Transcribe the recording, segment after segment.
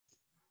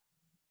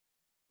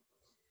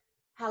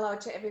Hello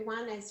to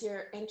everyone as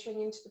you're entering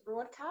into the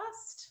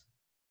broadcast.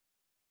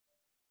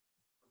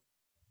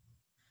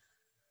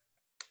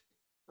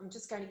 I'm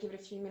just going to give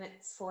it a few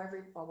minutes for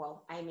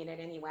a minute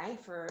anyway,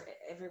 for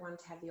everyone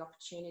to have the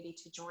opportunity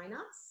to join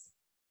us.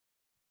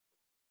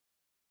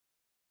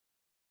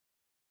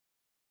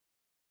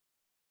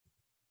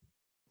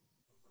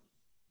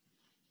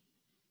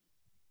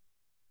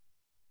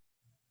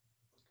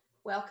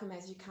 Welcome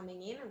as you're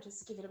coming in. I'll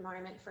just give it a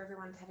moment for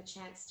everyone to have a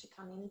chance to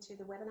come into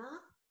the webinar.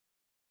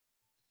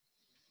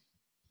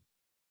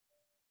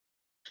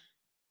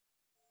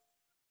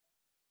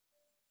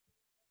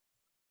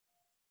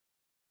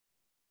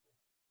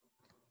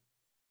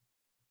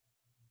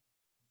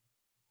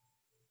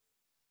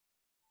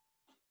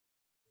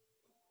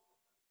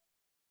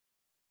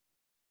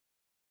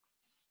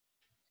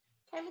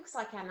 Okay, looks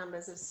like our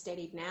numbers have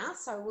steadied now,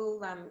 so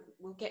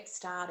we'll get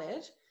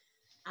started.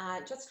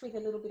 Just with a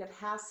little bit of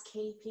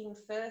housekeeping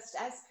first,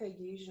 as per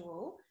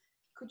usual,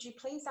 could you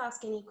please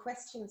ask any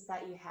questions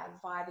that you have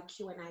via the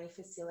Q&A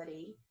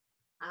facility?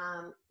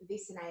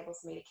 This enables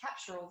me to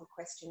capture all the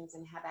questions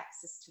and have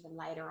access to them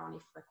later on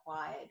if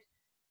required.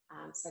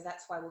 So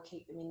that's why we'll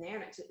keep them in there,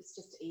 and it's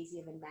just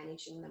easier than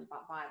managing them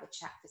via the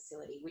chat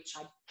facility, which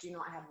I do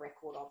not have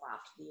record of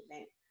after the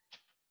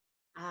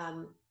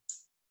event.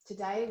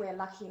 Today, we're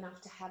lucky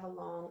enough to have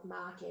along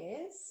Mark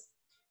Ayres,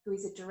 who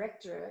is a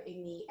director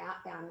in the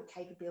Outbound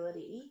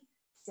Capability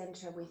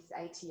Centre with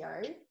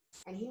ATO,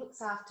 and he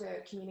looks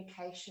after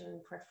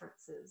communication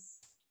preferences,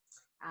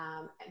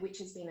 which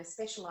has been a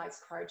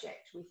specialised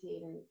project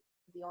within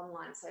the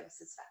online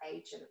services for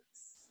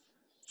agents.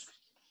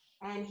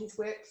 And he's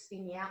worked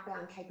in the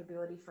outbound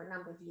capability for a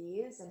number of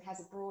years and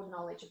has a broad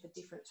knowledge of the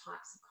different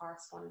types of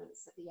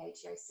correspondence that the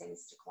ATO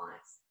sends to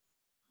clients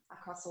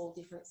across all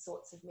different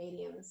sorts of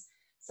mediums.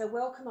 So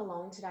welcome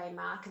along today,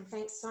 Mark, and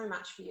thanks so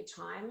much for your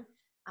time.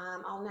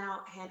 I'll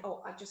now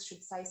I just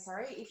should say,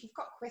 sorry, if you've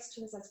got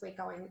questions as we're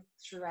going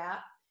throughout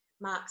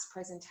Mark's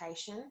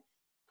presentation,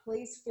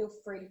 please feel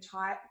free to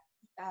type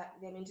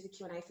them into the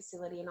Q&A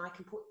facility and I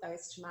can put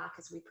those to Mark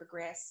as we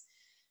progress.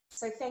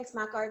 So thanks,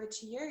 Mark, over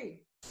to you.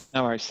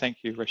 No worries, thank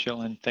you,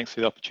 Rochelle, and thanks for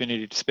the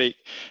opportunity to speak.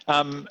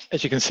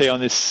 As you can see on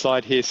this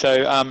slide here,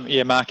 so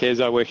yeah, Mark Ayres,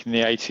 I work in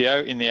the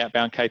ATO in the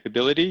outbound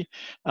capability.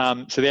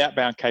 So the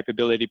outbound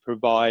capability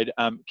provide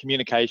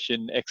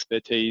communication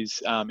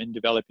expertise in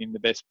developing the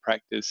best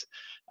practice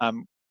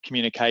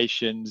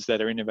communications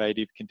that are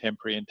innovative,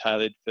 contemporary, and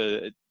tailored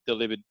for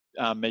delivered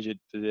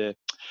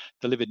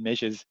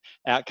measures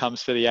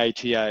outcomes for the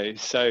ATO.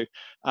 So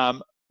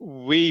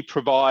we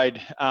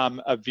provide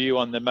a view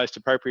on the most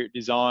appropriate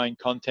design,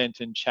 content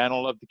and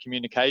channel of the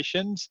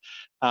communications.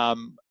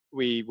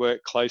 We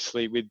work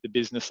closely with the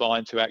business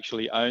lines who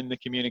actually own the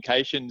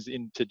communications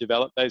to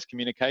develop those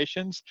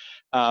communications.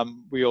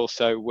 We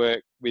also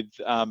work with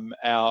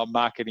our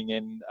marketing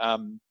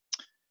and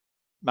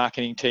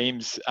marketing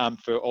teams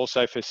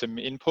for some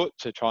input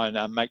to try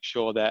and make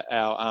sure that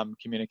our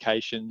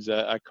communications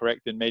are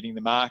correct and meeting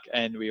the mark,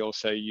 and we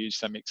also use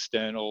some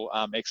external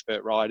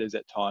expert writers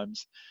at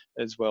times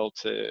as well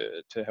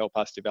to help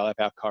us develop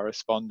our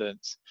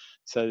correspondence.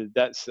 So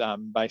that's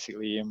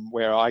basically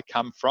where I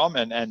come from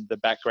and the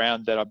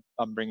background that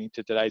I'm bringing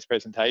to today's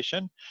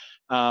presentation.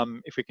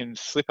 If we can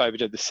slip over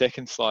to the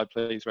second slide,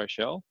 please,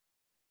 Rochelle.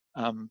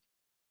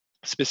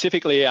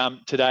 Specifically,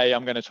 today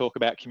I'm going to talk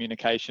about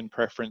communication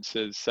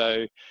preferences.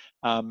 So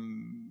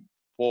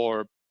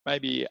for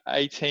maybe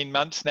 18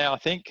 months now, I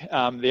think,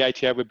 the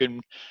ATO, we've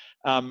been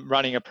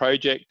running a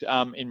project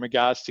in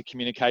regards to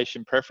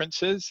communication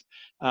preferences.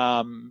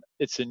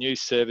 It's a new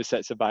service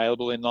that's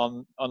available in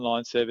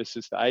online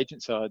services for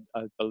agents. So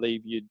I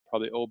believe you'd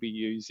probably all be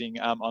using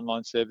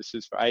online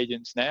services for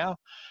agents now.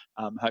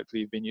 Hopefully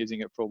you've been using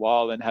it for a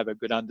while and have a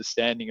good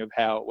understanding of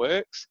how it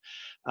works.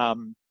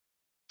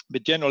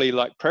 But generally,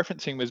 like,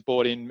 preferencing was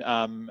brought in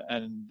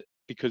and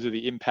because of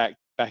the impact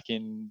back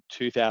in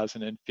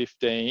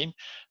 2015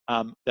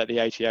 that the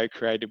ATO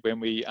created when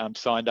we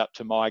signed up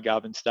to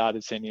MyGov and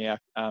started sending our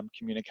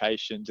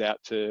communications out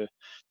to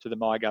the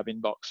MyGov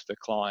inbox for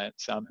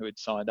clients who had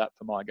signed up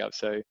for MyGov.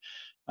 So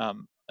I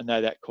know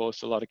that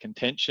caused a lot of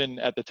contention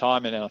at the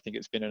time, and I think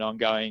it's been an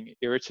ongoing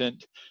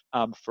irritant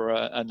for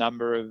a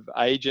number of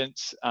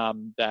agents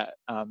that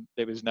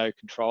there was no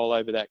control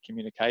over that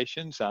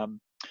communications.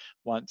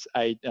 Once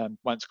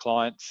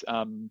clients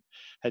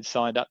had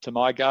signed up to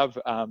MyGov,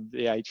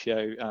 the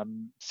ATO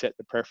set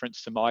the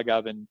preference to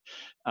MyGov, and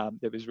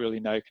there was really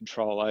no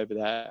control over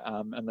that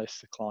unless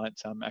the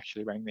clients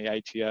actually rang the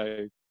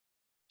ATO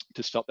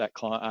to stop that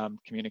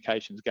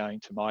communications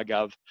going to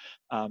MyGov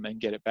and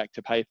get it back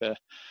to paper.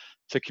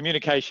 So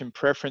communication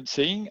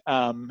preferencing,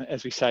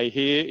 as we say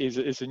here,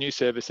 is a new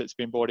service that's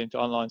been brought into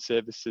online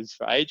services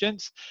for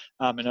agents,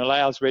 and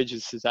allows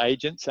registered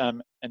agents,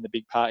 and the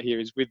big part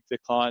here is with the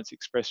client's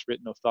express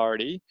written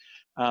authority,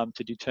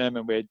 to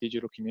determine where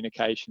digital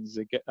communications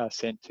are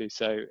sent to,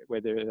 so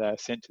whether they're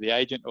sent to the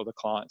agent or the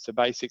client. So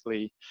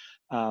basically,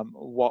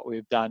 what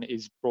we've done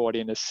is brought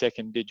in a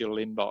second digital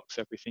inbox.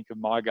 So if we think of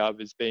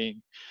MyGov as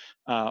being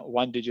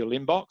one digital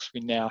inbox, we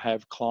now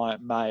have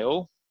client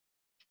mail,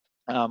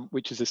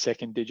 which is a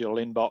second digital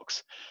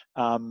inbox.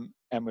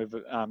 And we've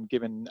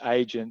given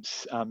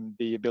agents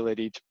the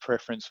ability to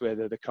preference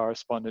whether the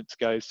correspondence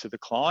goes to the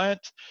client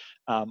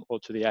or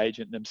to the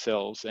agent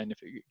themselves. And if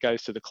it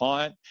goes to the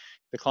client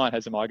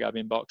has a MyGov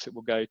inbox, it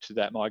will go to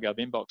that MyGov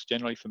inbox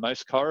generally for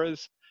most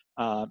corras.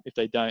 If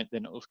they don't,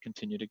 then it will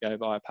continue to go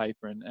via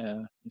paper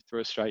and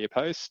through Australia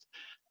Post.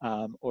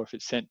 Or if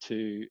it's set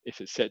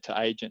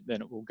to agent,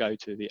 then it will go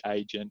to the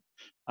agent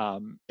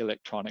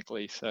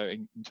electronically, so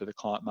into the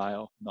client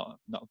mail, not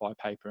by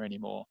paper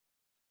anymore.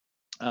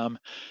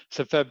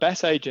 So for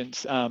BAS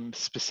agents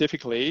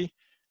specifically,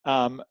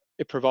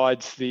 it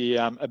provides the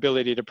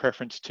ability to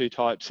preference two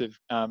types of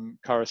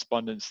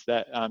correspondence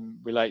that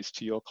relates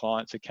to your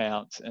client's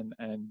accounts, and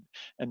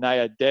they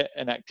are debt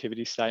and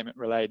activity statement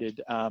related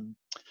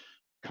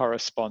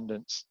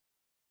correspondence.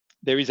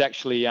 There is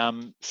actually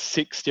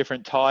 6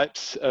 different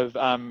types of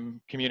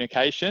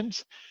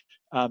communications.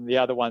 The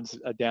other ones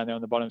are down there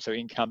on the bottom, so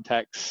income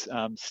tax,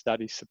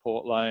 study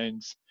support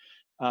loans,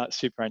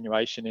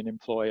 superannuation and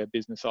employer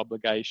business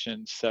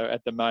obligations. So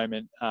at the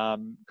moment,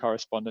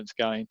 correspondence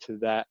going to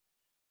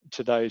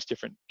those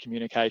different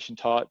communication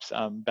types,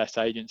 BAS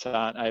agents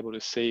aren't able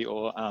to see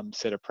or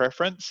set a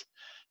preference,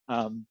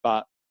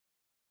 but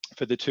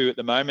for the 2 at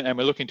the moment, and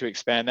we're looking to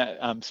expand that,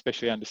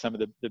 especially under some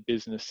of the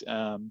business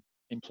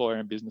employer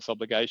and business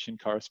obligation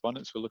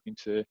correspondence. We're looking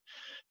to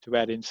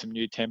add in some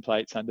new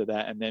templates under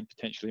that, and then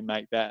potentially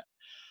make that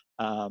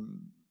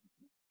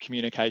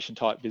communication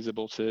type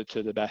visible to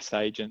the BAS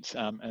agents,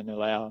 and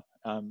allow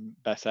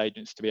BAS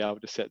agents to be able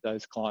to set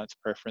those clients'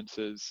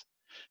 preferences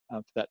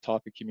for that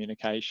type of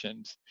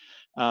communications.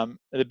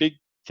 The big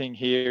thing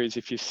here is,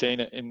 if you've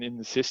seen it in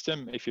the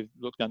system, if you've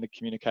looked under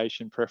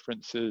communication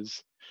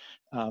preferences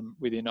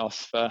within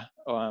OSFA,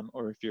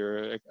 or if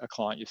you're a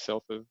client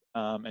yourself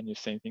and you've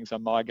seen things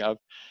on MyGov,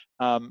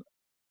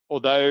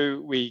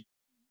 although we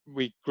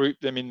group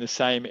them in the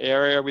same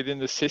area within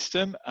the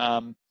system,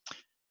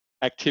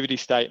 activity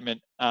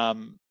statement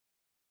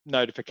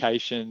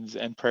notifications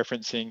and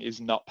preferencing is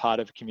not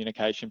part of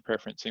communication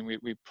preferencing.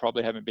 We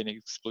probably haven't been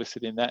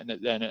explicit in that,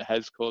 and it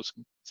has caused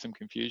some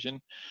confusion,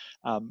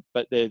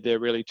 but they're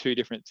really 2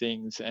 different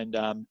things, and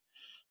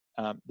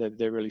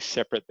they're really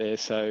separate there,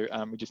 so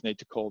we just need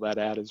to call that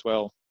out as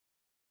well.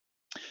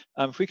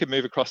 If we could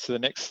move across to the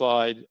next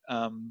slide,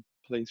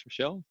 please,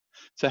 Rochelle.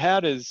 So how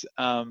does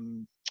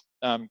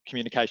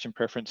communication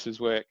preferences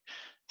work?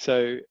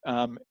 So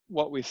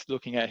what we're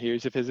looking at here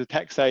is, if there's a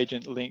tax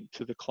agent linked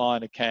to the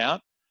client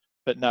account,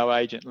 but no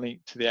agent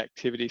linked to the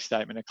activity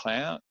statement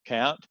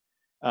account,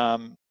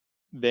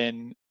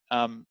 then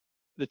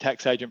the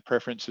tax agent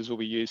preferences will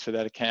be used for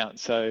that account.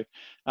 So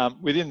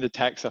within the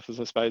tax office,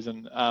 I suppose,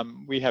 and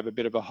we have a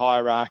bit of a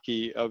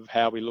hierarchy of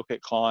how we look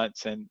at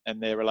clients and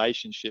their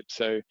relationships.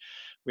 So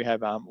we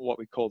have what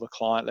we call the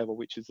client level,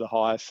 which is the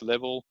highest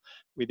level.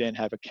 We then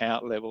have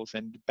account levels,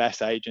 and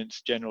BAS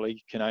agents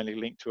generally can only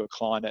link to a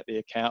client at the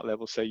account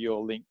level. So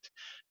you're linked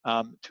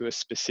to a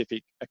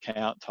specific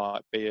account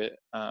type, be it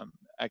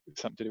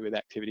something to do with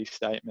activity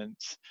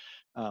statements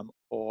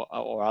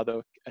or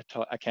other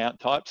account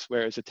types,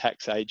 whereas a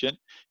tax agent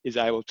is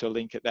able to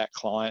link at that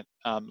client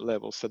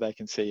level, so they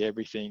can see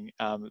everything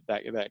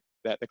that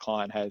the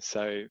client has.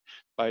 So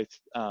both,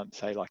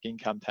 say, like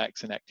income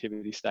tax and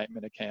activity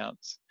statement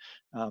accounts,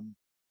 and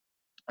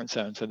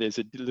so on. So there's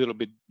a little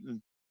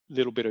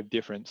bit of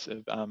difference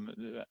of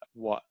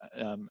what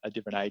a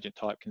different agent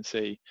type can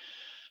see.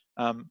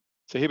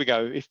 So here we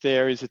go. If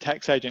there is a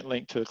tax agent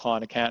linked to the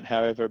client account,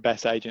 however, a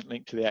BAS agent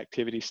linked to the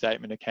activity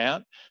statement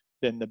account,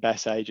 then the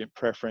BAS agent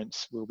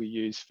preference will be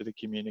used for the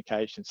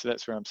communication. So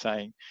that's where I'm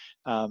saying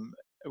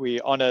we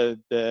honour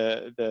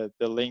the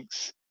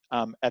links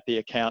at the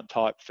account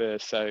type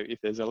first. So if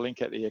there's a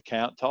link at the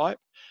account type,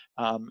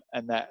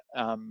 and that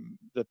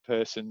the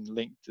person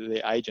linked to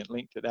the agent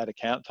linked to that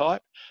account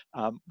type,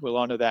 will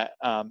honour that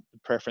the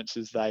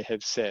preferences they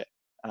have set,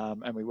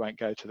 and we won't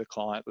go to the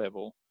client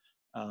level,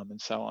 and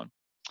so on.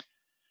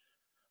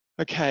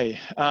 Okay,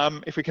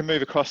 if we can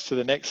move across to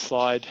the next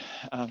slide,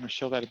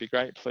 Rochelle, that'd be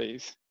great,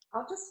 please.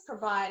 I'll just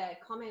provide a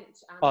comment.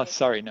 Oh,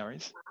 sorry, no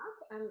worries.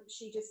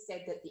 She just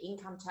said that the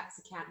income tax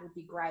account would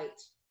be great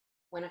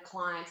when a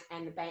client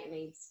and the bank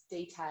needs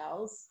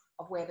details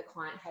of where the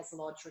client has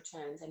lodged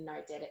returns and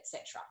no debt,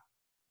 etc.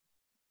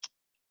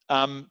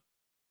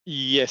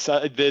 Yes,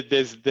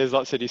 there's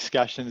lots of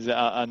discussions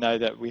I know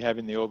that we have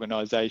in the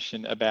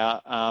organisation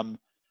about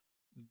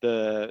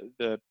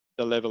the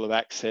level of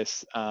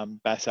access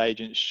BAS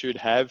agents should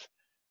have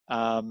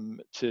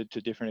to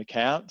different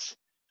accounts.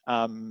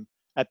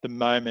 At the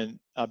moment,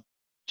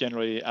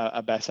 generally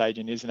a BAS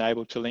agent isn't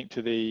able to link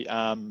to the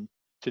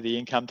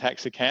income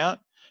tax account.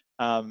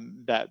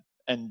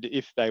 And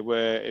if they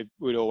were, it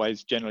would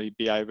always generally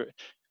be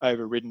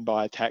overridden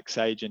by a tax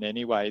agent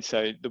anyway.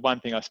 So the one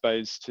thing I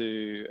suppose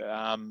to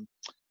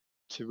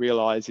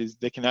realise is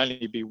there can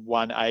only be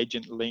one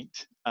agent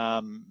linked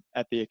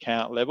at the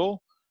account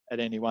level at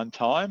any one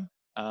time.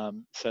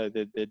 So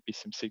there'd be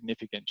some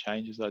significant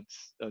changes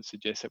I'd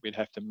suggest that we'd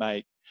have to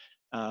make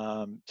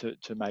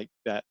to make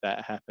that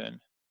happen.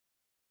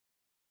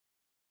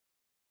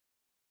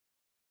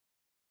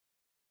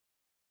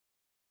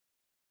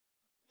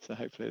 So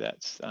hopefully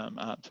that's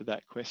answered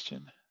that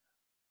question.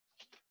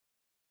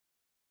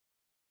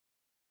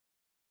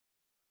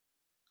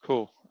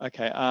 Cool.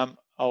 Okay.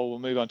 I'll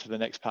move on to the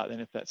next part then,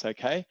 if that's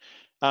okay.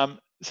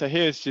 So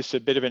here's just a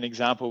bit of an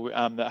example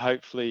that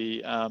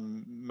hopefully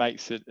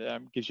makes it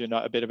gives you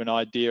a bit of an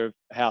idea of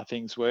how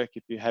things work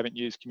if you haven't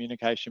used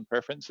communication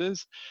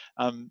preferences.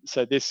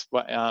 So this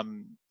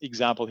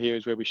example here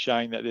is where we're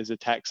showing that there's a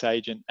tax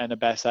agent and a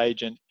BAS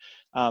agent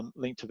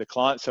linked to the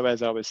client. So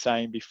as I was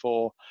saying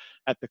before,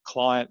 at the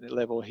client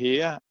level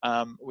here,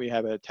 we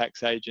have a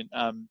tax agent,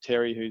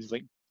 Terry, who's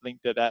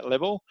linked at that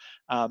level,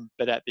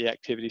 but at the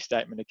activity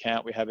statement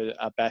account we have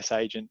a BAS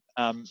agent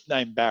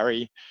named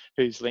Barry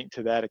who's linked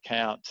to that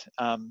account.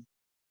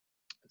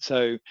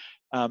 So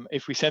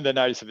if we send a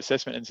notice of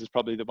assessment, and this is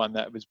probably the one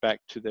that was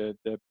back to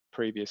the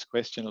previous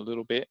question a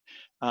little bit,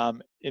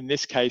 in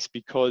this case,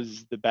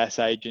 because the BAS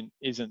agent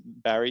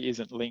Barry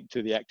isn't linked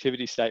to the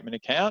activity statement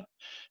account,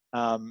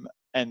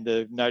 and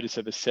the notice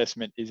of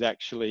assessment is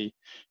actually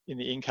in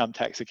the income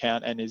tax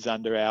account and is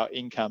under our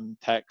income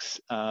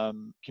tax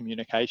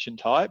communication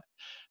type,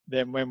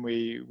 then when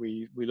we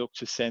look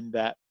to send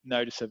that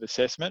notice of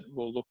assessment,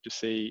 we'll look to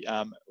see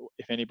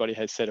if anybody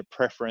has set a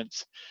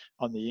preference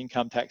on the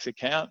income tax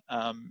account,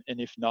 and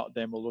if not,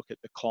 then we'll look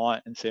at the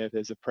client and see if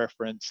there's a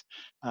preference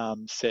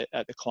set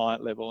at the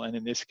client level. And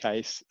in this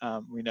case,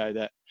 we know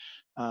that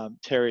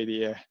Terry,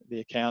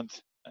 the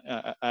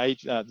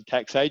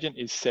tax agent,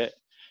 is set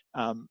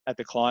at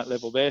the client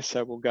level there,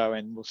 so we'll go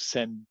and we'll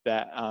send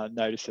that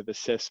notice of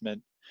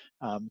assessment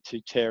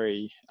to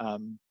Terry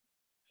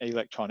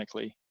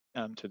electronically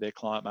to their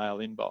client mail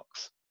inbox.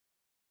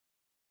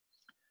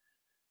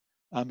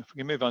 If we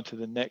can move on to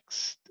the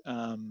next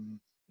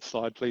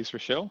slide, please,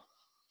 Rochelle.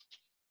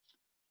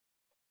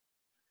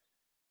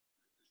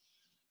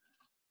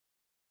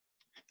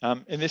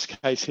 In this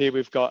case here,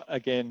 we've got,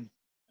 again,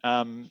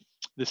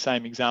 the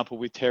same example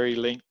with Terry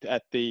linked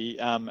at the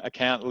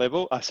account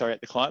level, at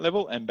the client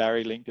level, and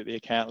Barry linked at the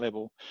account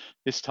level.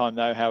 This time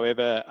though,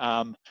 however,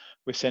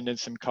 we're sending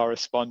some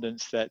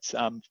correspondence that's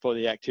for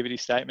the activity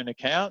statement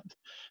account.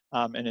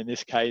 And in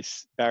this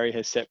case, Barry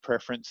has set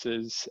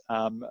preferences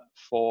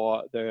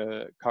for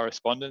the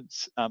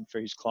correspondence for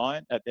his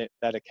client at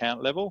that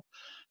account level.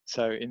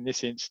 So in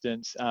this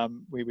instance,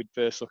 we would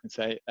first look and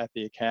say at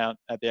the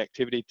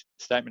activity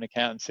statement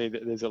account, and see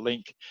that there's a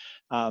link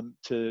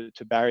to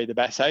Barry, the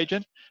BAS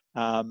agent.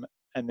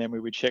 And then we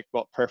would check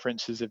what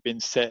preferences have been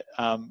set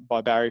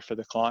by Barry for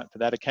the client for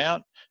that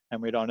account,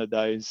 and we'd honour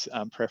those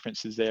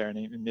preferences there. And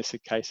in this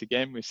case,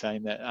 again, we're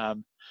saying that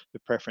the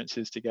preference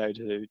is to go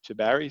to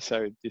Barry,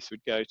 so this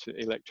would go to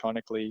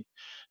electronically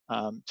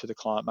to the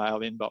client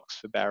mail inbox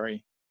for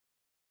Barry.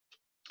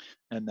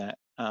 And that,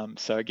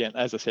 so again,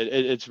 as I said,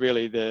 it's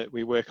really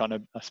we work on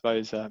I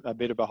suppose a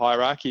bit of a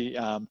hierarchy,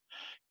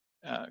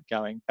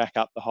 going back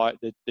up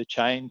the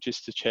chain,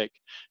 just to check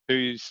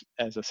who's,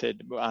 as I said,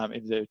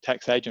 if the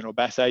tax agent or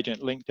BAS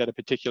agent linked at a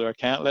particular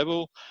account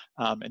level,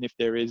 and if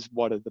there is,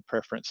 what are the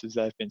preferences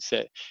that have been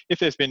set. If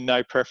there's been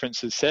no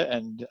preferences set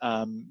and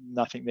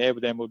nothing there,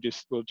 then we'll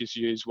just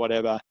use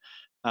whatever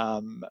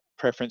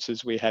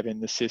preferences we have in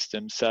the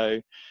system.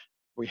 So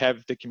we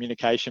have the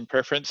communication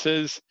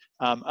preferences.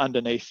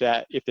 Underneath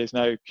that, if there's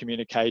no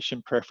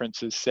communication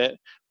preferences set,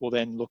 we'll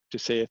then look to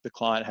see if the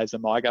client has a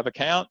MyGov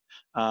account.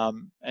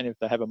 And if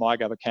they have a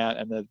MyGov account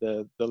and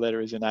the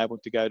letter is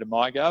enabled to go to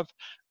MyGov,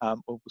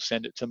 we'll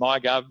send it to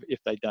MyGov. If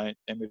they don't,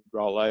 then we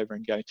roll over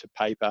and go to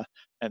paper,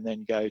 and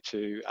then go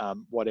to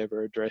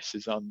whatever address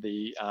is on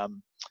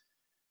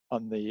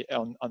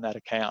that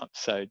account.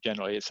 So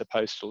generally it's a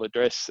postal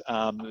address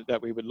that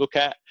we would look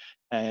at,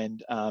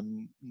 and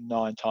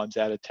 9 times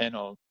out of 10,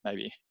 or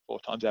maybe 4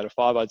 times out of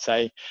 5, I'd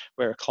say,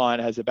 where a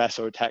client has a BAS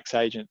or a tax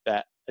agent,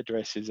 that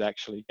address is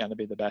actually going to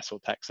be the BAS or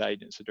tax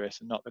agent's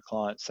address and not the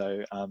client.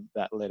 So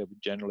that letter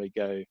would generally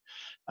go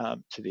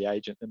to the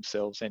agent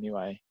themselves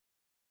anyway.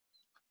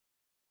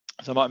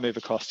 So I might move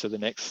across to the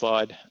next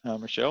slide,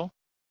 Rochelle.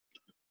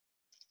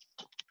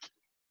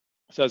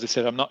 So as I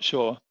said, I'm not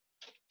sure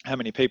how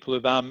many people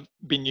have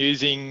been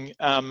using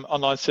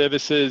online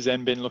services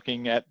and been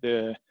looking at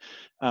the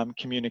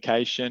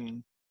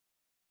communication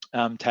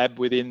tab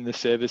within the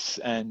service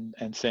and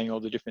seeing all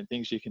the different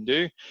things you can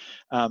do.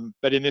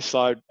 But in this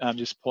slide,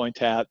 just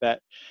point out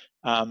that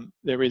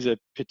there is a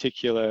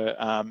particular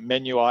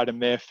menu item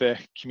there for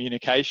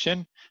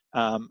communication.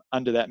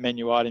 Under that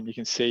menu item, you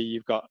can see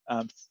you've got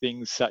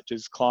things such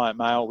as client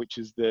mail, which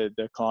is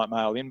the client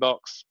mail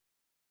inbox,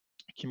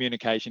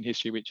 communication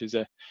history, which is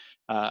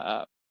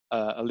a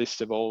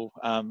list of all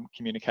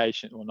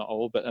communication, well not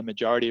all, but a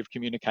majority of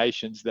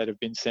communications that have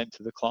been sent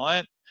to the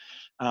client.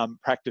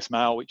 Practice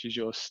mail, which is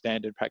your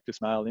standard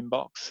practice mail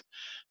inbox.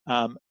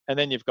 And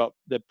then you've got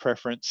the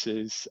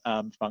preferences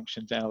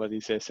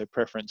functionalities there, so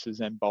preferences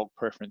and bulk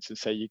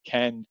preferences. So you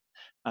can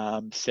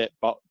set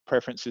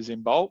preferences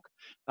in bulk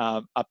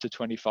up to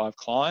 25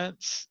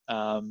 clients,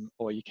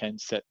 or you can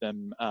set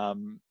them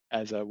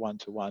as a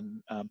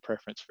one-to-one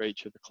preference for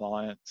each of the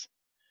clients.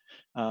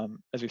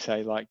 As we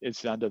say, like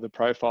it's under the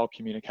profile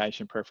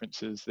communication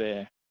preferences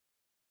there.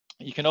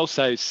 You can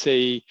also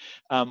see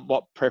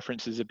what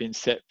preferences have been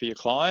set for your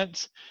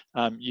clients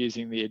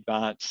using the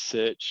advanced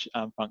search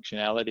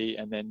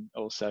functionality, and then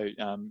also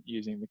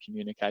using the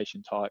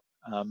communication type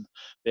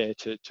there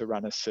to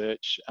run a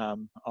search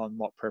on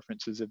what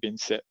preferences have been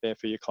set there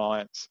for your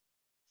clients.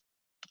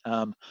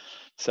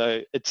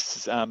 So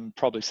it's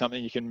probably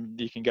something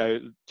you can go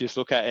just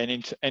look at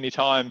any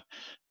time.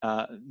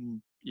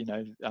 You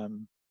know,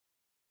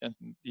 and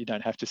you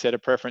don't have to set a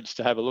preference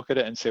to have a look at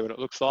it and see what it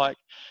looks like.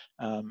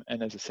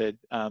 And as I said,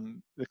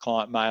 the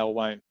client mail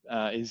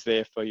is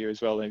there for you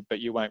as well, but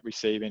you won't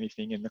receive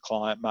anything in the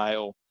client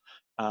mail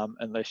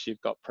unless you've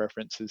got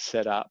preferences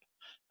set up.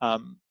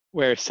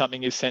 Where if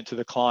something is sent to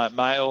the client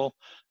mail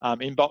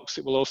inbox,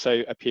 it will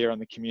also appear on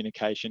the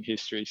communication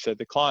history. So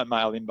the client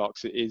mail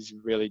inbox is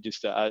really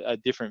just a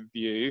different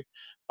view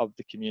of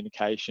the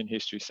communication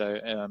history. So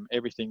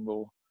everything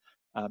will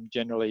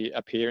generally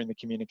appear in the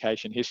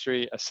communication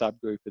history. A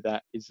subgroup of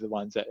that is the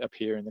ones that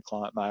appear in the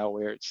client mail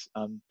where it's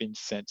been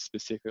sent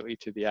specifically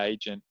to the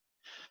agent.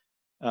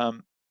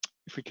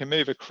 If we can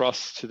move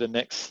across to the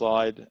next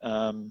slide,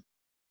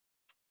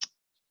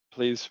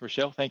 please,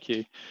 Rochelle, thank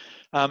you.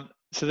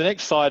 So the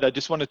next slide I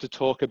just wanted to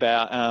talk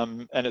about,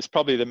 and it's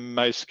probably the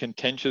most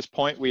contentious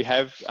point we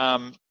have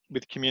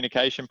with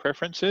communication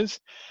preferences,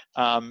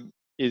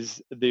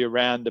 is the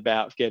around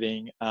about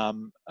getting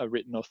a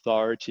written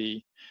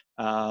authority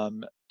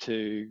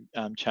to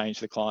change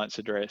the client's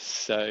address.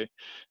 So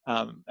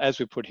as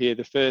we put here,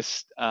 the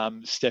first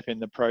step in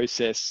the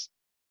process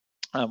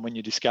when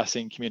you're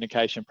discussing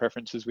communication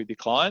preferences with your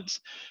clients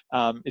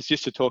is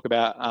just to talk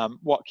about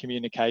what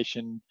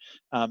communication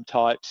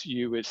types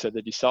you would, so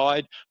they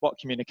decide what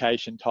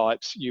communication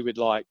types you would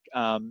like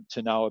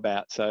to know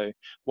about. So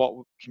what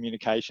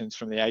communications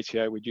from the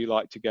ATO would you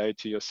like to go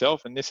to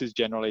yourself? And this is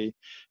generally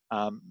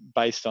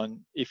based on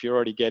if you're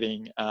already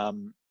getting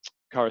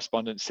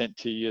correspondence sent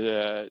to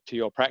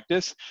your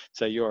practice,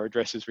 so your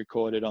address is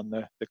recorded on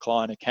the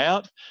client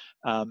account,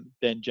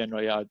 then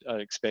generally I'd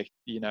expect,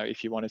 you know,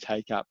 if you want to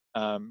take up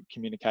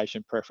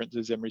communication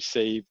preferences and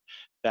receive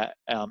that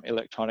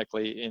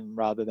electronically in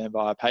rather than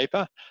via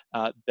paper,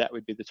 that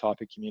would be the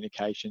type of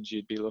communications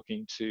you'd be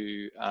looking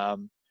to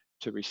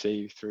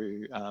receive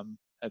through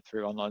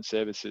online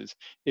services.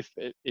 If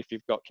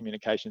you've got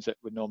communications that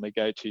would normally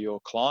go to your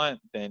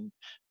client, then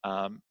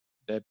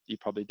you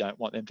probably don't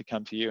want them to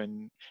come to you,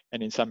 and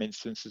in some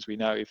instances we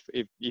know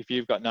if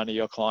you've got none of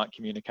your client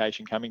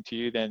communication coming to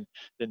you, then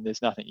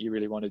there's nothing you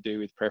really want to do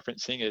with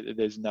preferencing.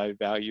 There's no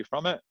value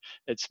from it.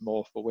 It's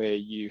more for where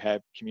you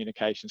have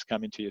communications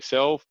coming to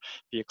yourself,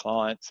 for your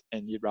clients,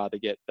 and you'd rather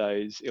get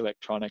those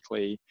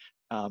electronically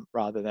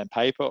rather than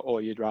paper,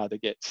 or you'd rather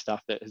get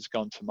stuff that has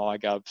gone to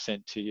MyGov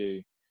sent to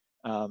you.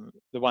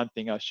 The one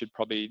thing I should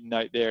probably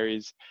note there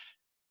is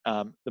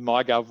the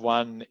MyGov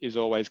one is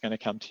always going to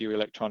come to you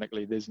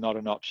electronically. There's not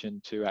an option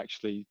to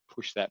actually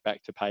push that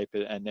back to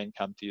paper and then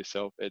come to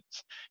yourself. If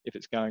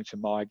it's going to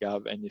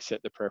MyGov and you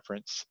set the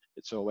preference,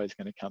 it's always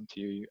going to come to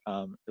you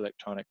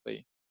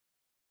electronically.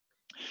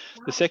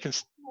 The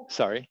second,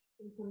 sorry.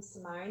 From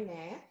Simone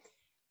there.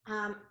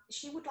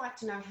 She would like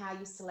to know how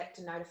you select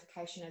a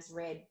notification as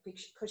read,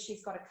 because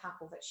she's got a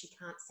couple that she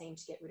can't seem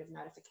to get rid of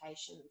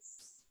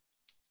notifications.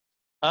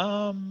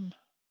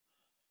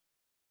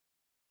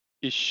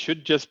 It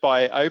should, just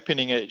by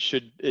opening it,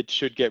 it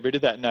should get rid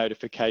of that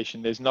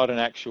notification. There's not an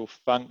actual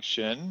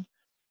function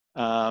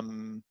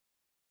to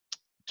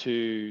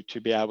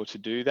be able to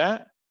do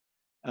that.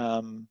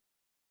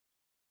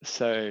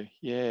 So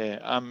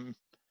yeah,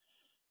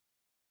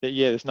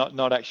 there's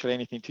not actually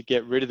anything to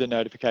get rid of the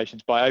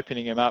notifications. By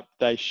opening them up,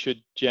 they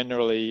should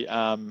generally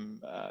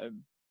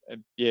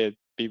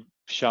be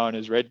shown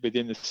as read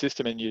within the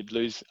system, and you'd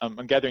lose.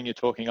 I'm gathering you're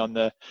talking on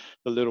the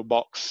little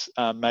box,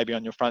 maybe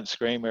on your front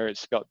screen, where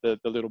it's got the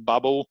little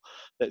bubble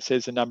that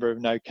says the number of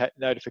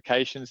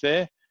notifications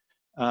there.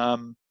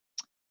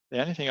 The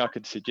only thing I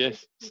could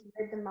suggest. She's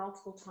read them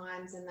multiple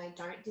times and they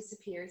don't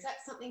disappear. Is that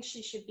something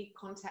she should be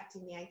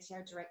contacting the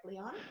ATO directly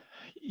on?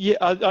 Yeah,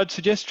 I'd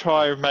suggest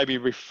try maybe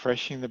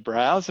refreshing the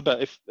browser, but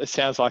if it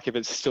sounds like if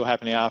it's still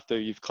happening after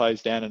you've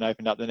closed down and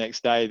opened up the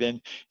next day, then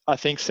I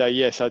think so,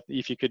 yes.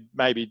 If you could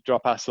maybe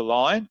drop us a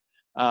line,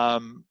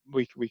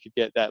 we could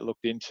get that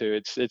looked into.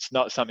 It's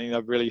not something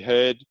I've really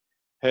heard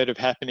of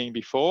happening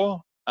before.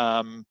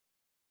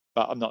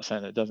 but I'm not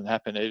saying it doesn't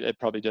happen. It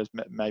probably does.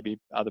 Maybe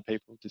other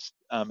people just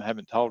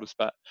haven't told us.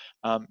 But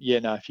yeah,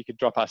 no, if you could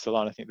drop us a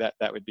line, I think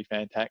that would be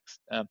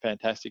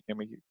fantastic, and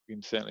we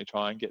can certainly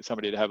try and get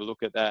somebody to have a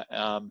look at that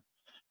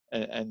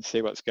and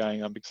see what's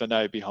going on. Because I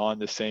know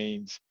behind the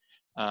scenes,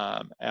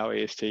 our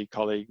EST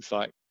colleagues,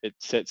 like it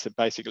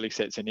basically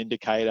sets an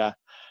indicator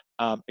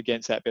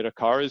against that bit of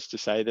chorus to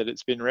say that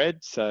it's been read.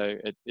 So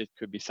it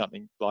could be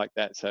something like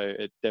that. So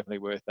it's definitely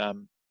worth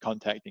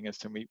contacting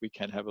us, and we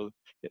can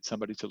get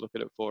somebody to look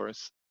at it for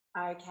us.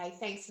 Okay,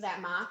 thanks for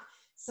that, Mark.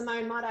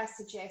 Simone, might I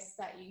suggest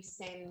that you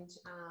send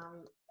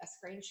a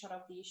screenshot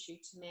of the issue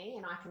to me,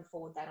 and I can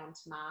forward that on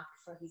to Mark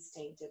for his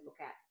team to look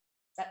at.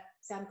 Does that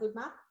sound good,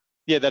 Mark?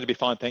 Yeah, that'd be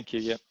fine. Thank you.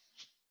 Yeah.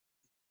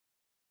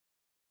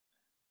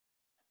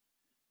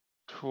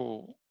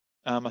 Cool.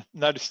 I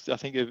noticed, I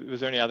think,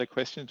 was there any other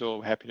questions,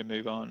 or happy to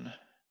move on?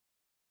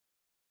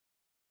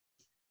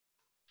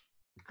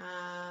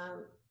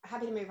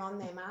 Happy to move on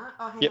there, Mark.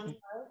 Oh, hang Yep. on,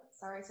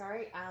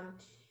 sorry.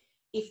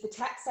 If the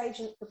tax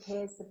agent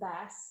prepares the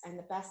BAS and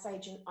the BAS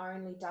agent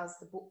only does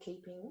the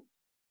bookkeeping,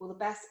 will the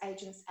BAS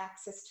agent's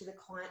access to the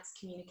client's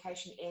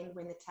communication end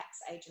when the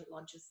tax agent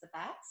lodges the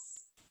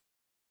BAS?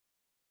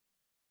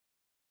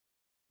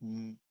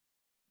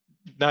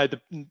 No,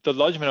 the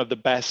lodgement of the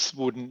BAS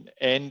wouldn't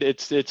end.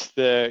 It's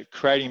the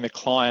creating the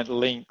client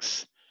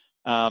links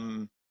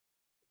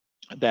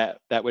that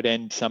would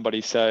end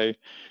somebody. So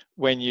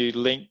when you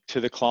link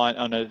to the client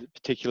on a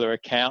particular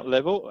account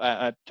level,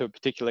 to a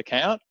particular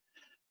account,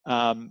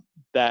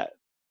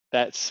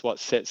 that's what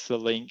sets the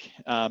link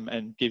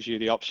and gives you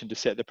the option to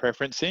set the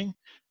preferencing.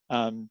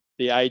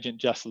 The agent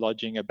just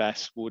lodging a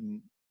BAS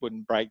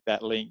wouldn't break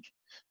that link.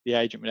 The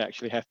agent would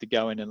actually have to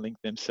go in and link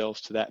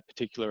themselves to that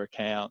particular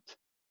account.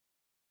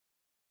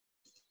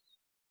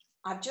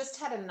 I've just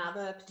had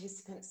another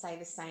participant say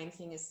the same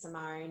thing as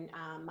Simone,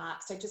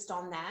 Mark. So just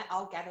on that,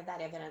 I'll gather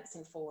that evidence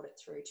and forward it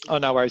through to you. Oh,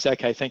 no worries.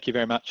 Okay, thank you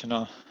very much. And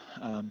I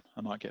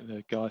might get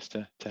the guys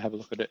to have a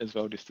look at it as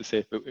well, just to see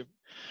if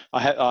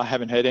I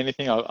haven't heard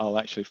anything. I'll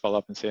actually follow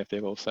up and see if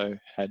they've also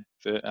had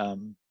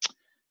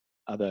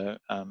other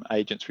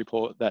agents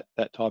report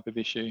that type of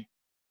issue.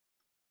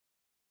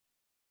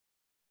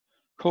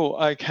 Cool.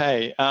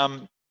 Okay.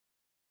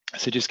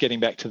 So just getting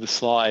back to the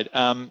slide.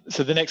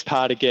 So the next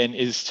part again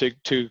is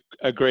to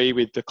agree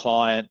with the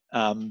client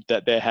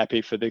that they're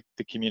happy for the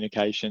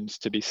communications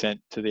to be sent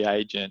to the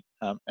agent.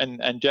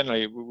 And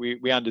generally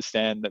we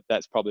understand that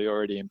that's probably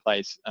already in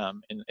place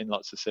in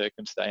lots of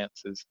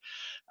circumstances.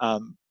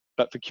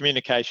 But for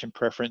communication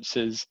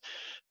preferences,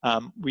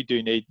 we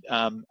do need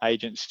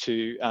agents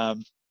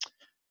to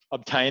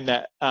obtain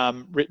that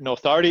written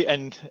authority,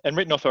 and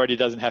written authority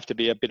doesn't have to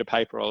be a bit of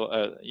paper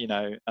or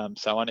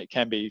so on. It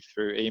can be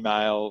through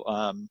email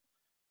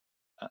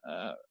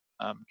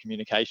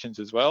communications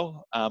as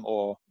well,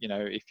 or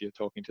if you're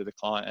talking to the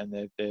client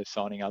and they're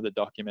signing other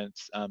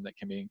documents that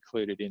can be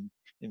included in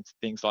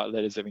things like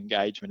letters of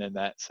engagement and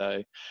that.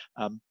 So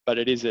but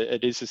it is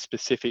a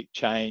specific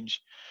change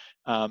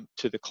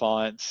to the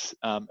client's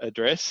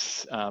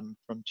address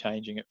from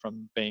changing it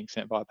from being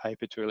sent by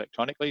paper to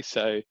electronically.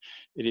 So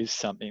it is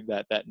something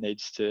that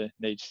needs to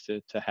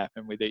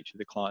happen with each of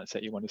the clients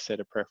that you want to set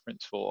a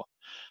preference for.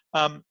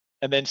 And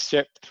then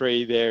step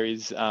 3 there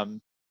is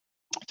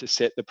to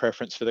set the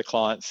preference for the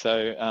client.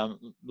 So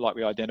like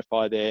we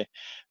identify there,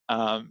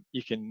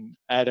 you can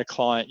add a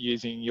client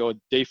using your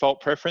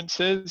default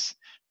preferences.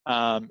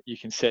 You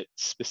can set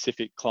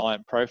specific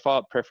client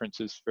profile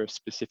preferences for a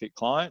specific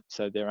client,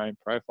 so their own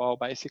profile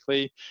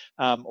basically,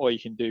 or you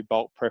can do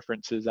bulk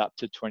preferences up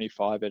to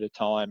 25 at a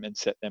time and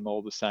set them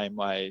all the same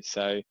way.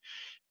 So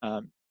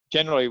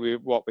generally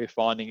what we're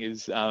finding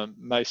is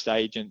most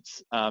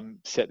agents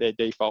set their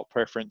default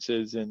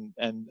preferences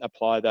and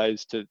apply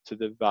those to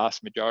the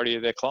vast majority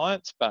of their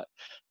clients, but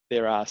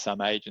there are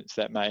some agents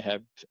that may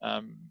have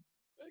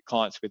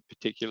clients with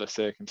particular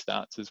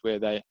circumstances where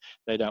they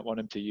don't want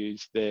them to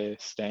use their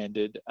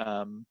standard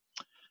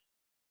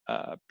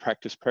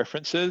practice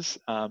preferences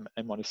and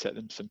want to set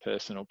them some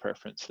personal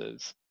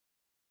preferences.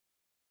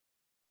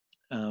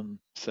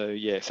 So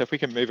yeah, so if we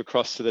can move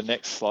across to the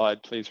next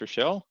slide, please,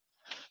 Rochelle.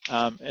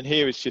 And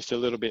here is just a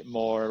little bit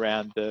more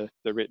around the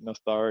written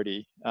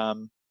authority.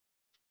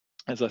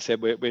 As I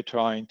said, we're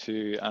trying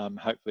to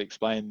hopefully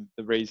explain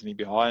the reasoning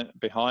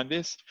behind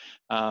this.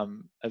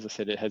 As I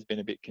said, it has been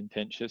a bit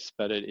contentious,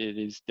 but it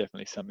is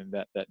definitely something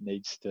that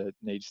needs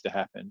to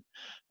happen.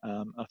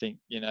 I think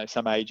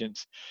some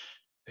agents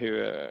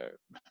who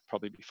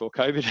probably before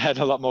COVID had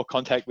a lot more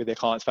contact with their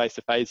clients face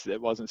to face.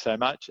 It wasn't so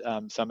much.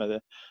 Some of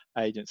the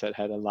agents that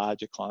had a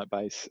larger client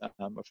base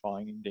were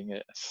finding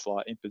a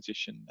slight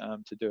imposition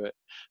to do it.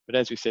 But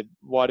as we said,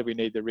 why do we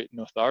need the written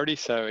authority?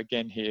 So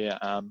again here,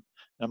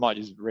 I might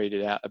just read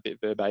it out a bit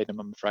verbatim,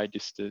 I'm afraid,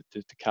 just to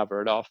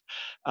cover it off.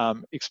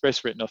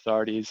 Express written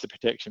authority is the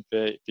protection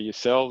for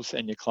yourselves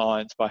and your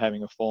clients by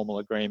having a formal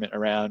agreement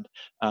around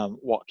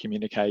what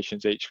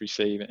communications each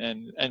receive,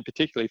 and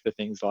particularly for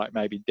things like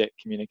maybe debt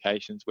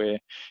communications where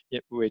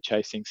we're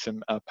chasing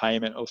some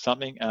payment or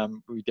something.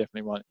 We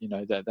definitely want, you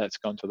know, that's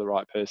gone to the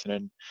right person,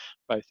 and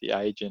both the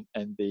agent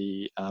and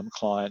the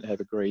client have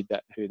agreed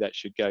that who that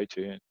should go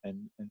to,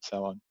 and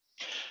so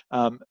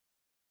on.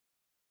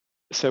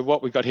 So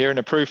what we've got here, an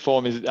approved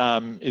form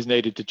is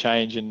needed to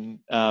change and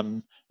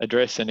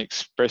address, and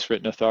express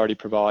written authority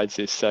provides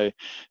this. So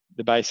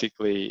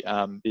basically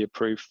the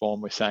approved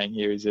form we're saying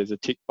here is there's a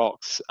tick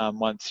box.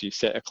 Once you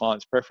set a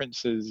client's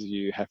preferences,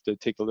 you have to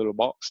tick a little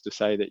box to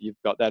say that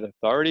you've got that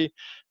authority,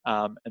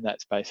 and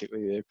that's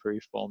basically the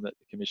approved form that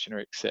the commissioner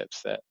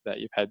accepts that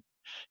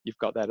you've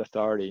got that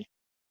authority.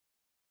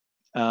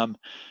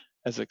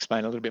 As I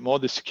explained a little bit more,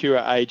 the secure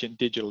agent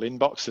digital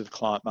inbox of the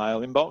client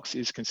mail inbox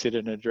is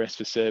considered an address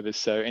for service.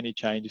 So any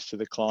changes to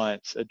the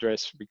client's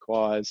address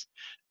requires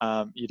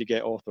you to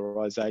get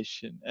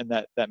authorization, and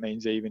that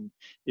means even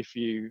if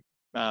you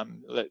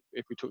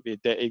if we took the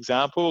debt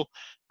example,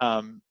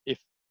 if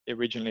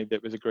originally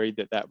that was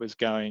agreed that was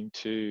going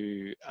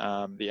to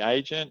the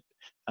agent,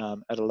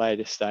 at a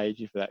later stage,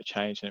 if that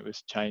changed and it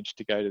was changed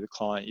to go to the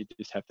client, you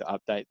just have to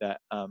update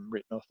that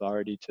written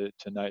authority to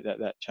note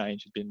that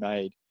change has been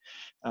made.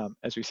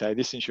 As we say,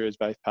 this ensures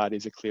both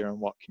parties are clear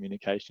on what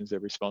communications they're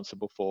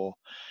responsible for,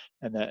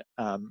 and that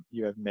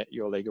you have met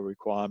your legal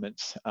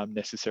requirements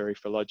necessary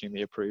for lodging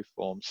the approved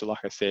form. So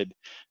like I said,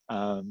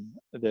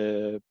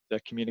 the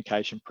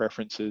communication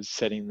preferences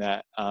setting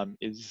that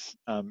is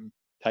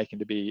taken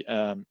to be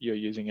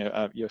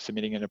you're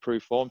submitting an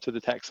approved form to the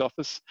tax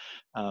office,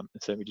 and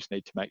so we just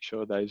need to make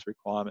sure those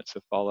requirements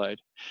are followed.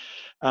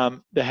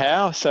 The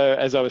how, so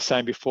as I was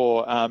saying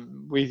before,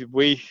 we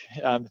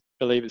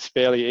believe it's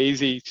fairly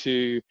easy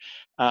to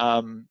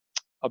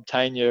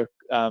obtain your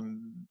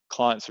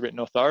client's written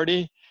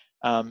authority.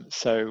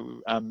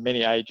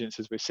 Many agents,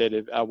 as we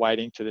said, are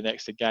waiting to the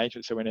next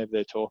engagement. So whenever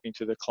they're talking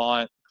to the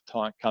client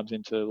comes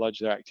in to lodge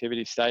their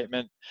activity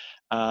statement,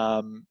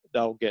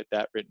 they'll get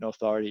that written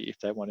authority if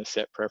they want to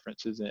set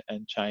preferences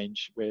and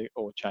change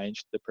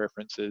the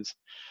preferences.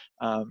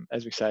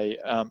 As we say,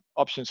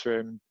 options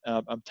for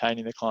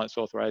obtaining the client's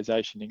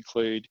authorization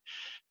include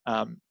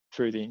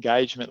through the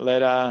engagement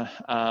letter,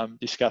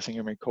 discussing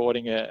and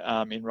recording it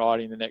in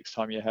writing the next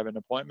time you have an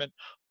appointment,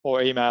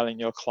 or emailing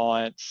your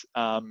clients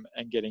and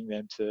getting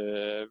them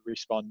to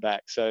respond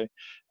back. So,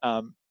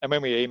 and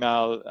when we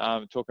email,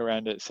 talk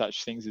around it,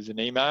 such things as an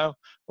email,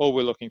 all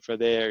we're looking for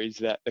there is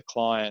that the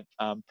client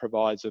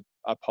provides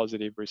a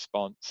positive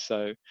response.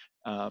 So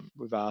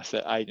we've asked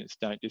that agents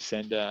don't just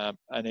send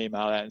an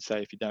email out and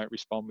say, if you don't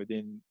respond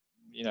within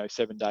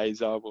 7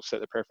 days, I will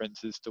set the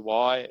preferences to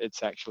Y.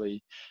 It's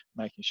actually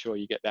making sure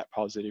you get that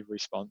positive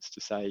response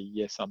to say,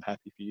 yes, I'm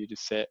happy for you to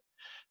set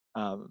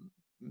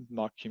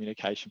my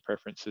communication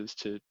preferences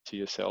to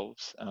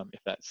yourselves, if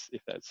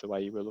that's the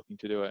way you were looking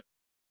to do it.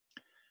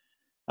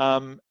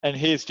 And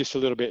here's just a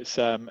little bit,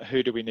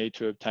 who do we need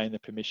to obtain the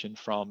permission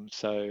from?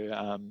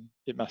 So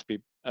it must be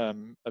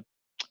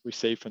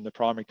received from the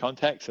primary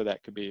contact. So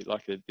that could be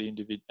like an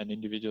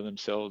individual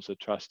themselves, a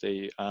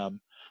trustee,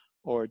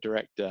 or a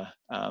director.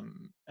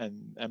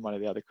 And one of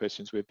the other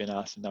questions we've been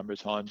asked a number of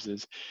times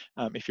is,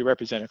 if you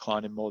represent a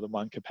client in more than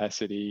one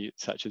capacity,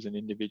 such as an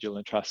individual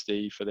and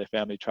trustee for their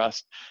family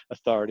trust,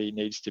 authority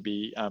needs to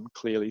be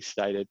clearly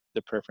stated,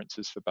 the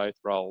preferences for both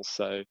roles.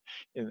 So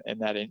in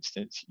that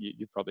instance,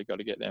 you've probably got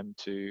to get them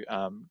to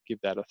give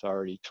that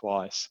authority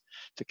twice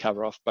to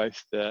cover off both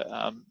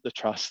the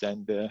trust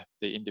and the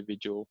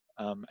individual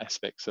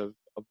aspects of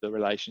the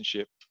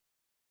relationship.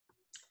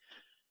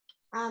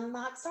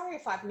 Mark, sorry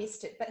if I've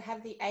missed it, but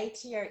have the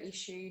ATO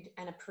issued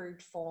an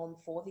approved form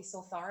for this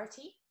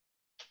authority?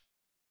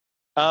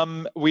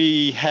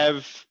 We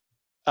have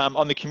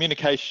on the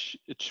communication,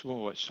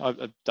 I'll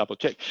double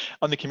check,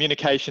 on the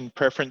communication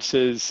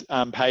preferences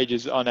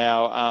pages on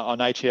our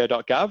on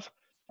ato.gov.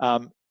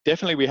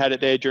 Definitely we had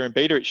it there during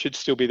beta. It should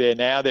still be there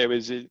now. There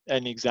was an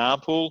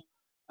example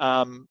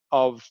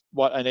of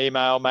what an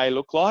email may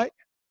look like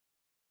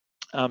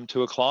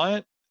to a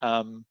client,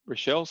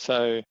 Rochelle.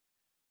 So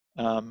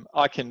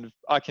I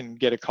can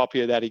get a copy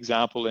of that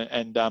example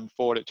and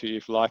forward it to you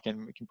if you like,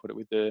 and we can put it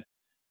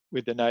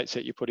with the notes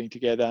that you're putting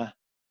together,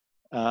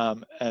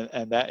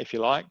 and that if you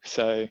like.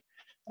 So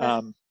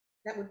that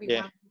would be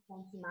yeah. wonderful.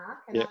 Thank you, Mark.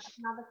 And Yep. I have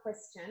another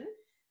question.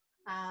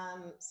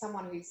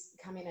 Someone who's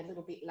come in a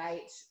little bit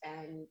late,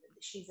 and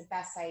she's a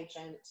BAS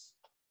agent,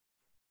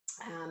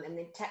 and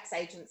the tax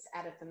agents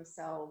added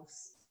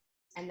themselves,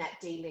 and that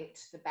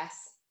delinked the BAS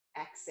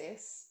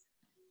access.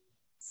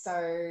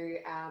 So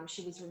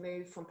she was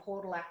removed from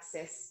portal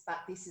access, but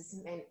this has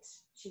meant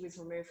she was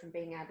removed from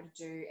being able to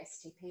do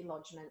STP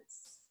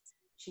lodgements.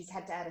 She's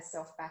had to add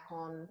herself back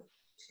on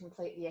to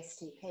complete the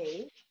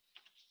STP.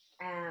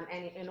 And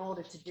in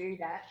order to do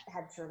that,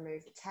 had to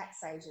remove the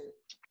tax agent.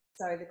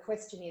 So the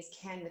question is,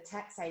 can the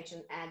tax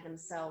agent add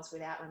themselves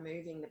without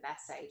removing the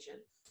BAS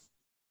agent?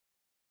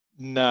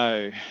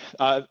 No,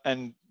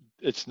 and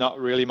it's not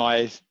really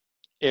my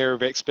area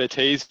of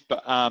expertise,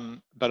 but I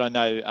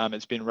know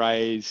it's been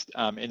raised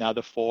in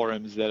other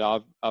forums that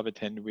I've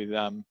attended with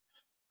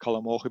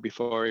Colin Walker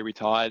before he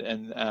retired,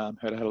 and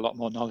heard had a lot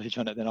more knowledge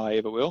on it than I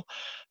ever will.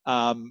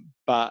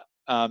 But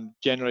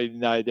generally,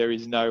 no, there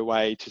is no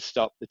way to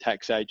stop the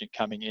tax agent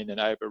coming in and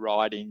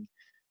overriding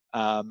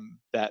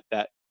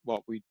that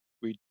what we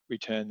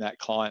return that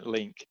client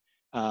link.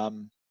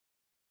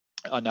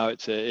 I know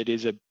it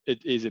is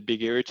a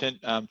big irritant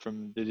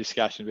from the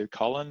discussion with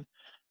Colin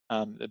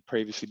that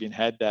previously been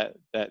had, that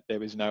there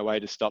was no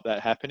way to stop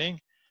that happening.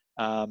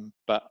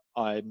 But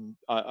I'm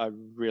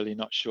really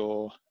not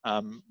sure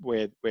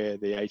where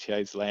the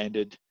ATO's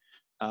landed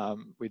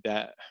with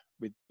that,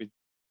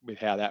 with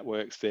how that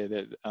works there.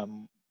 That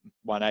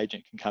one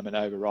agent can come and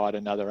override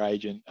another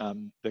agent,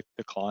 the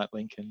client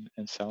link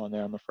and so on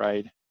there, I'm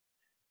afraid.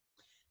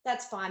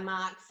 That's fine,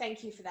 Mark.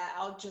 Thank you for that.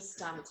 I'll just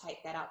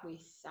take that up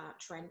with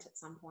Trent at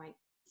some point.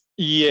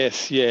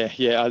 Yes, yeah.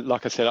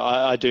 Like I said,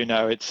 I do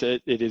know it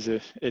is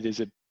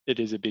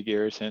a big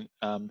irritant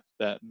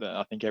that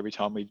I think every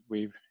time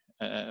we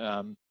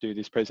do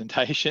this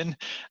presentation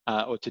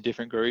or to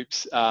different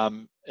groups,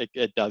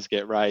 it does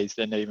get raised,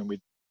 and even with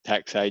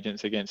tax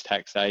agents against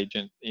tax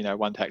agent,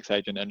 one tax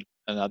agent and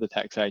another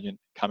tax agent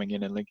coming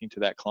in and linking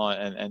to that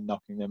client and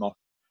knocking them off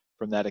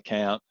from that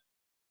account.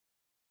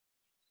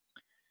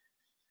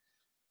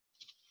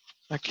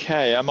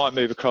 Okay, I might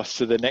move across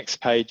to the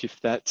next page if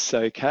that's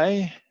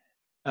okay.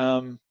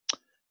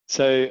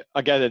 So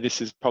I gather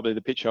this is probably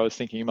the picture I was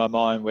thinking in my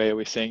mind, where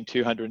we're seeing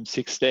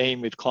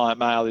 216 with client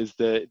mail is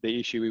the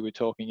issue we were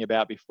talking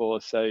about before.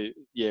 So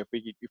yeah, if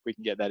we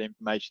can get that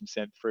information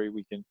sent through,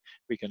 we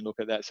can look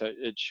at that. So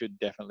it should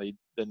definitely,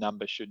 the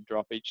number should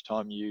drop each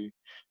time you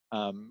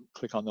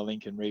click on the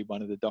link and read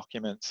one of the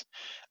documents.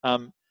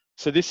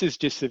 So this is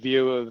just a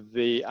view of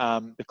the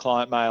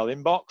client mail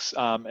inbox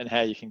and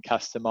how you can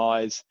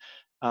customize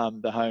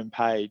the home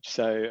page.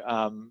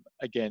 So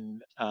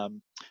again,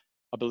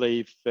 I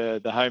believe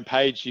the home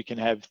page, you can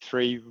have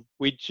 3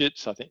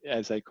 widgets, I think,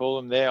 as they call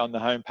them there on the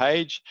home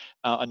page.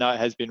 I know it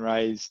has been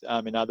raised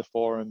in other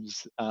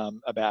forums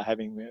about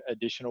having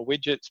additional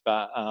widgets,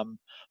 but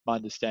my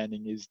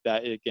understanding is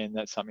that, again,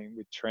 that's something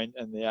with Trent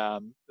and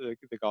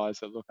the guys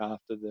that look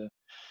after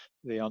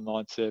the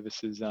online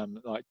services,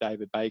 like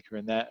David Baker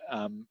and that,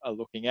 are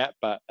looking at.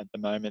 But at the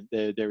moment,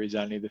 there is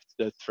only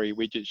the 3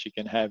 widgets you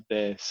can have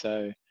there.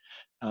 So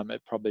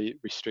it probably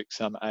restricts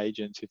some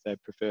agents if they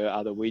prefer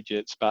other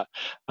widgets, but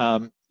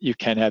you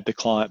can have the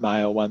client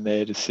mail one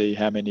there to see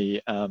how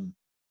many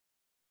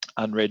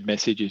unread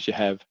messages you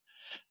have.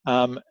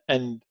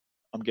 And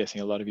I'm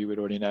guessing a lot of you would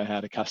already know how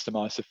to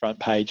customize the front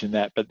page and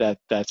that, but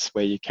that's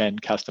where you can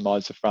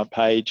customize the front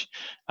page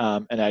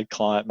and add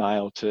client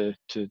mail to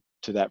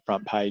that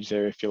front page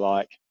there if you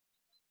like.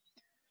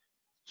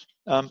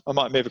 I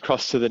might move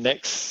across to the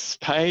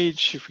next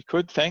page if we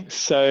could, thanks.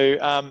 So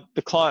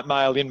the client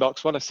mail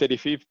inbox, what I said,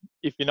 if you've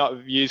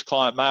not used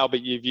client mail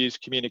but you've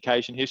used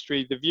communication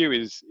history, the view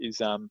is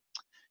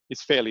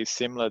fairly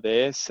similar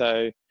there.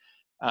 So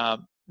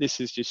this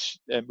is just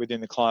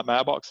within the client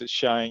mailbox, it's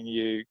showing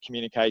you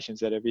communications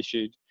that have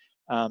issued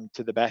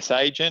to the BAS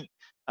agent.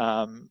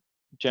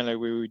 Generally,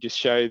 we would just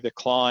show the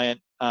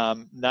client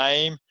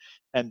name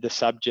and the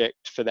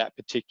subject for that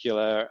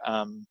particular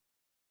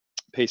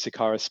piece of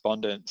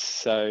correspondence.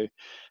 So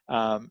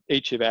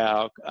each of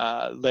our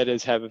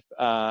letters have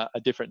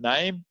a different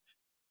name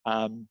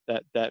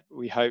that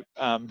we hope,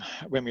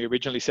 when we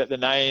originally set the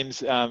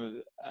names,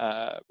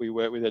 we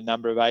worked with a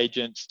number of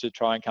agents to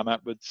try and come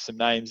up with some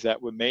names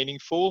that were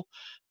meaningful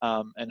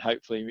and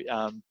hopefully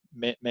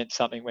meant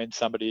something when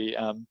somebody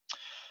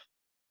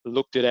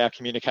looked at our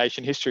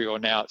communication history, or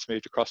now it's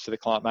moved across to the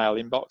client mail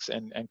inbox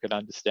and could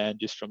understand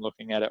just from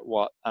looking at it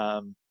what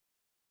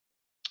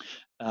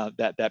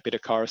that bit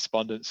of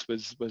correspondence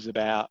was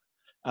about.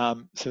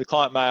 So the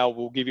client mail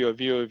will give you a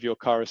view of your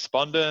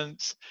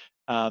correspondence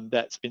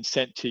that's been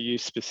sent to you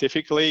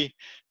specifically.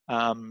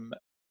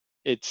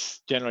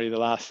 It's generally the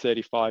last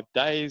 35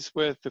 days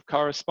worth of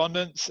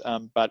correspondence,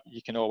 but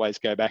you can always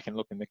go back and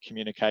look in the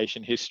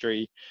communication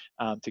history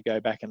to go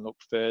back and look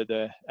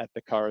further at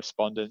the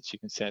correspondence you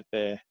can send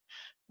there.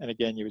 And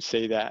again, you would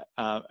see that,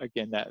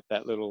 again,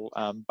 that little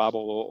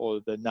bubble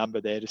or the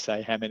number there to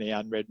say how many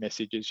unread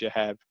messages you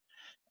have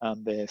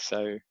there.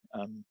 So,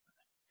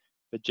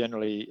 but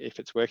generally, if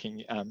it's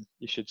working,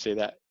 you should see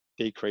that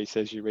decrease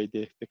as you read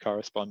the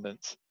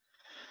correspondence.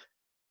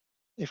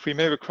 If we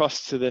move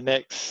across to the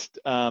next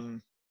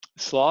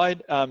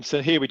slide,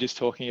 so here we're just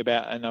talking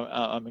about, and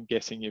I'm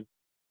guessing you've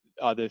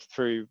either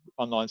through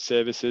online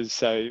services.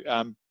 So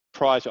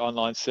prior to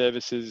online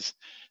services,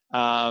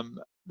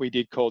 we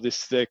did call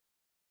this the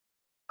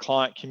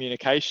client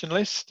communication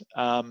list.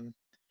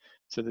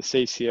 So the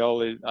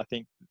CCL, I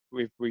think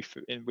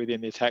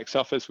within the tax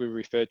office, we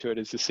refer to it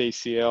as the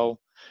CCL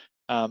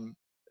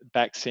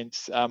back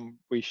since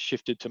we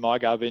shifted to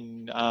MyGov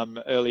in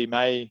early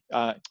May,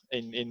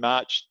 in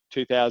March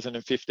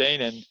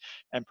 2015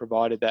 and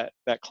provided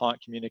that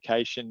client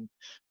communication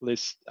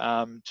list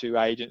to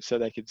agents so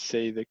they could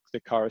see the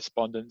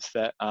correspondence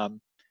that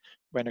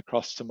went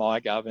across to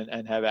MyGov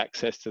and have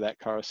access to that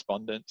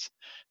correspondence.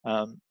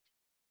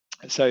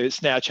 So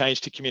it's now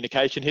changed to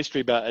communication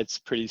history, but it's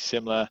pretty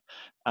similar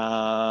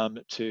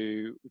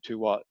to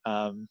what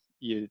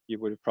you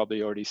would have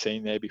probably already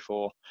seen there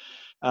before.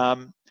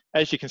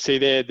 As you can see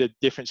there, the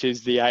difference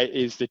is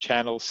the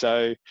channel.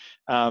 So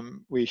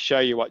we show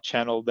you what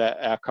channel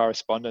that our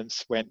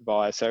correspondence went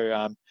via.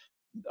 So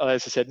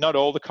as I said, not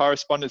all the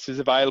correspondence is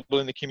available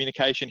in the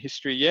communication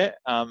history yet.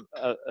 A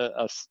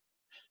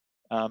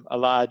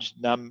large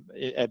number,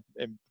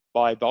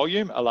 by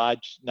volume, a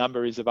large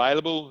number is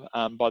available.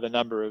 By the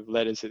number of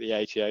letters that the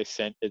ATO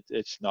sent,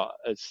 it's not.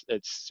 It's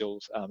still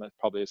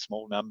probably a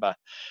small number.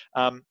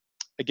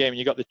 Again,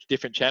 you've got the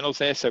different channels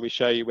there, so we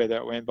show you whether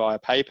it went via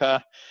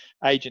paper.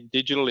 Agent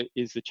Digital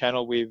is the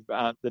channel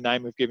the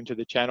name we've given to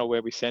the channel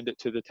where we send it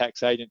to the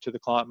tax agent to the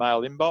client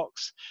mail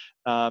inbox.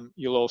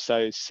 You'll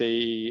also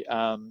see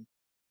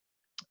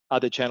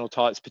other channel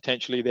types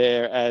potentially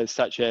there,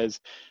 such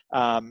as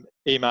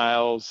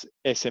emails,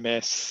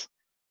 SMS,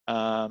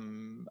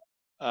 ATO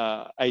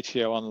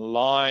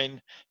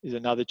online is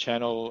another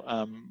channel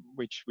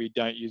which we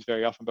don't use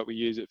very often, but we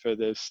use it for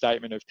the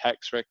statement of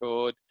tax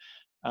record,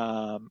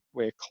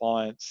 where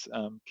clients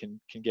can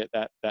get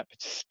that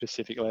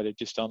specific letter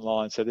just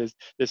online. So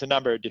there's a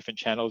number of different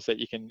channels that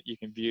you can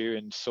view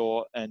and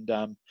sort and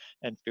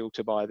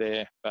filter by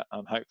there. But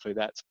hopefully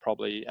that's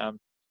probably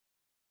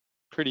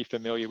pretty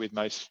familiar with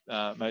most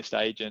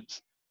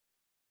agents.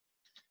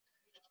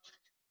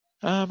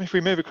 If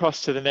we move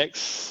across to the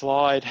next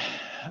slide,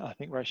 I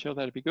think, Rochelle,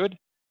 that'd be good.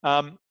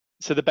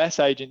 So the BAS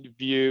agent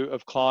view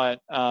of client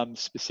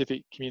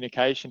specific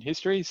communication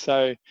history.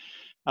 So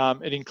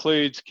it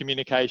includes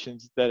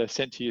communications that are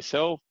sent to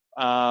yourself,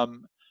 to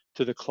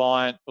the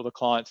client or the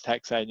client's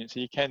tax agent. So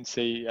you can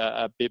see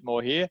a bit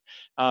more here.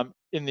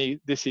 In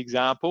this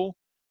example,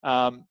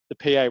 the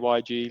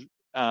PAYG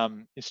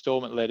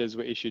instalment letters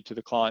were issued to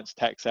the client's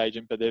tax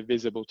agent, but they're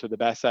visible to the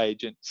BAS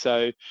agent.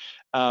 So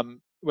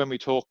when we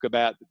talk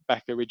about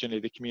back originally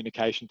the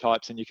communication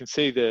types, and you can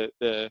see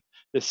the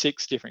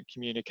 6 different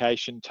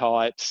communication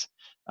types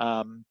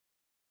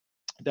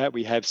that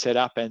we have set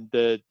up and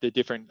the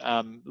different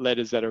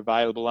letters that are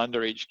available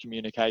under each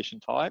communication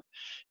type,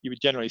 you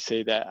would generally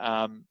see that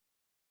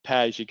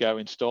pay-as-you-go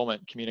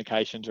instalment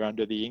communications are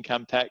under the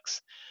income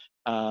tax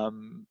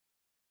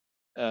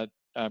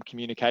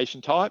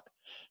communication type.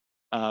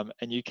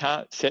 And you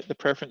can't set the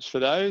preference for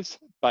those,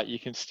 but you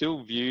can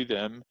still view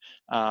them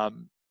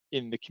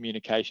in the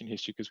communication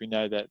history, because we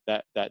know that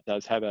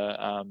does have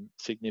a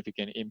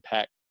significant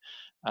impact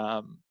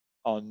on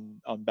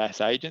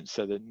BAS agents,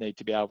 so they need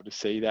to be able to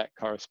see that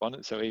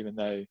correspondence. So even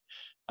though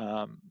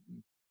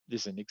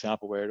this is an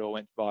example where it all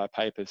went via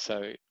paper, so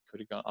it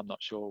could have gone, I'm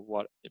not sure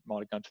what it might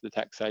have gone to the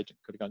tax agent,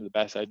 could have gone to the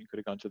BAS agent, could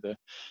have gone to the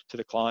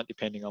client,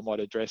 depending on what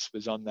address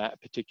was on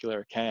that particular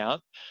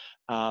account.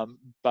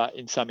 But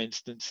in some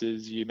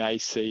instances, you may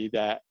see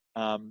that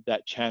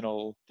that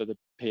channel for the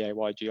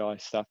PAYGI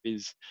stuff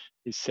is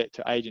set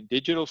to Agent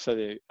Digital, so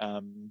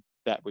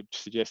that would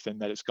suggest then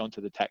that it's gone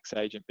to the tax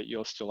agent, but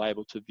you're still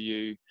able to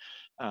view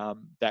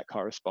that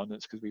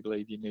correspondence, because we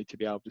believe you need to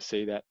be able to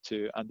see that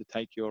to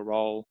undertake your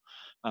role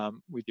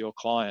with your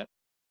client.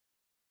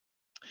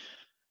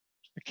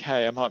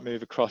 Okay, I might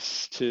move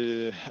across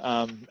to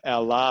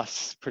our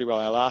last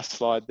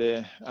slide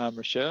there,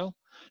 Rochelle.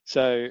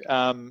 So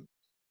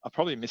I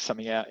probably missed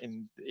something out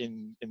in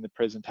the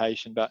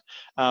presentation, but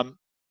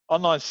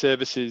online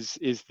services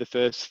is the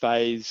first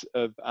phase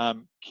of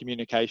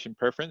communication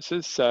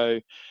preferences.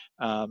 So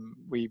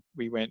we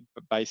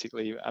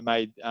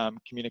made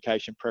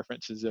communication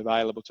preferences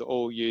available to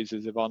all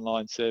users of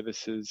online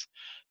services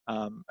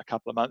a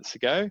couple of months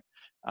ago.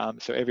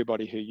 So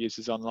everybody who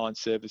uses online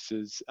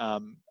services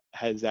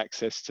has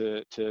access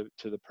to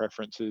the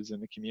preferences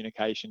and the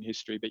communication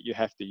history, but you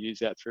have to use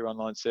that through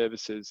online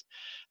services.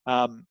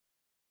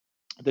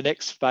 The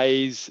next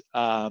phase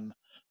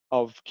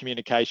of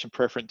communication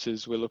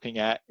preferences we're looking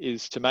at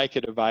is to make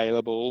it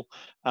available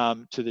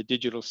to the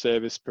digital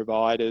service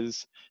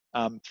providers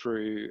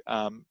through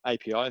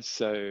APIs,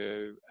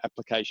 so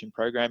application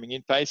programming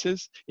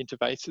interfaces.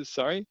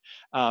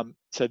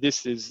 So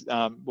this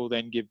will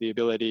then give the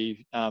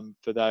ability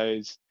for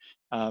those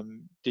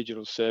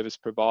digital service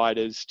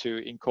providers to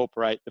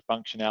incorporate the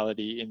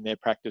functionality in their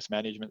practice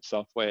management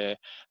software.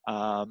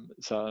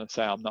 So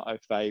say I'm not au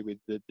fait with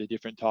the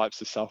different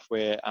types of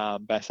software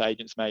BAS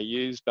agents may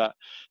use, but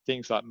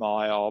things like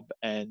MyOb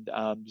and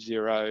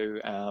Xero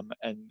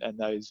and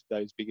those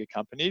bigger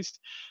companies,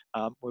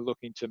 we're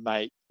looking to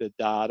make the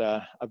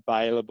data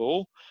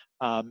available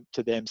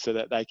to them so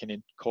that they can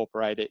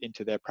incorporate it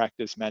into their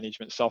practice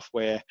management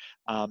software,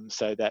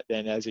 so that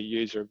then as a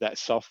user of that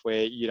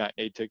software, you don't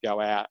need to go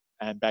out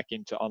and back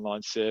into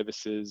online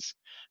services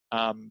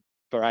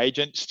for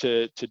agents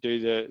to do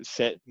the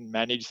set and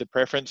manage the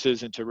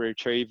preferences and to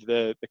retrieve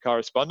the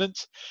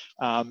correspondence.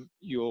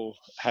 You'll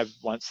have,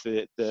 once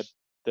the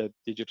the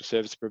digital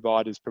service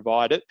providers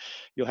provide it,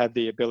 you'll have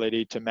the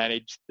ability to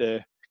manage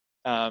the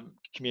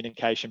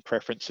communication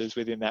preferences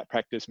within that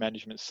practice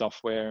management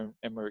software,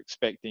 and we're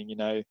expecting,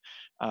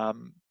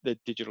 the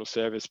digital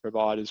service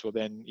providers will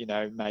then,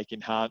 make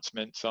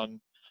enhancements on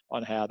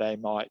how they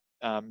might,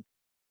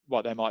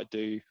 what they might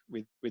do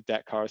with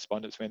that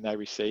correspondence when they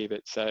receive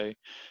it. So,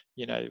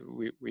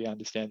 we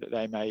understand that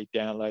they may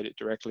download it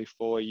directly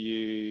for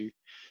you,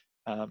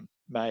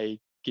 may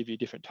give you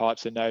different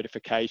types of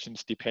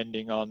notifications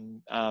depending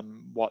on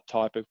what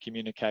type of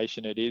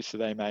communication it is. So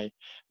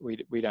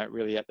we don't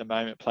really at the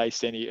moment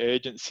place any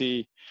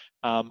urgency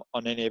on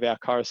any of our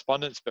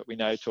correspondence, but we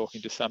know,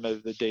 talking to some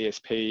of the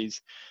DSPs,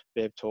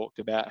 they've talked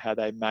about how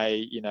they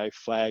may,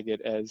 flag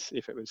it as,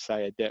 if it was,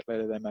 say, a debt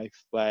letter, they may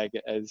flag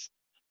it as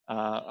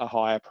a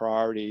higher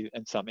priority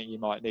and something you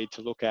might need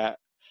to look at,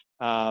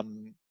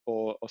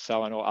 or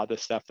so on, or other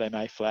stuff they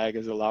may flag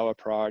as a lower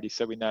priority.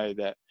 So we know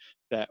that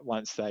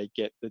once they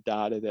get the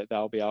data, that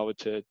they'll be able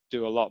to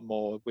do a lot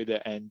more with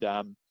it, and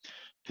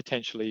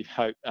potentially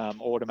hope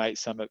automate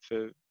some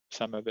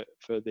of it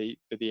for the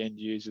end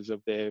users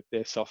of their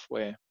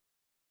software.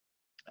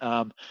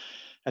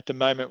 At the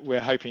moment, we're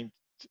hoping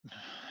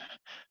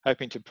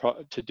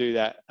to do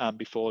that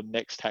before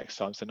next tax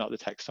time, so not the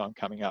tax time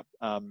coming up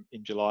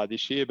in July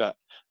this year, but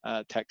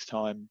tax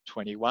time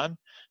 21.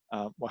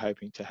 We're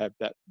hoping to have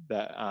that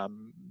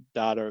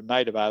data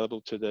made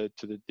available to the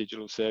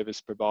digital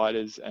service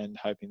providers, and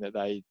hoping that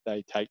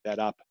they take that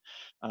up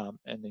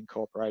and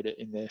incorporate it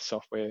in their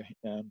software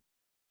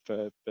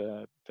for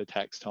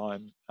tax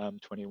time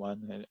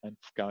 21 and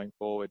going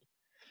forward.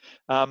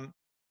 So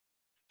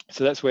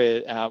that's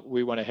where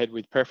we want to head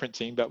with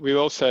preferencing, but we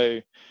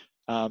also,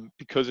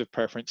 because of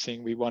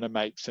preferencing, we want to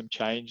make some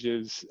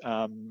changes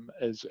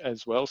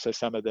as well. So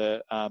some of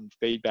the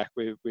feedback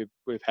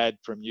we've had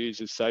from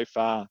users so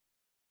far,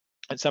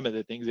 and some of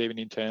the things even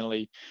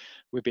internally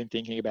we've been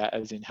thinking about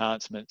as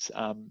enhancements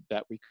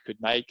that we could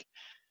make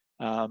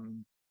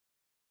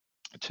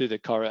to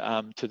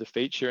the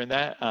feature in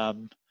that,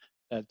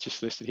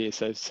 just listed here.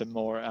 So some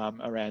more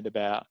around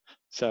about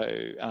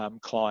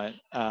client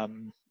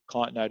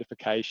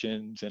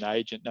notifications and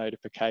agent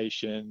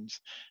notifications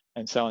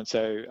and so on.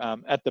 So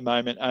at the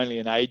moment, only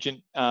an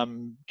agent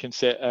can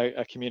set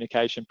a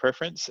communication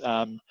preference.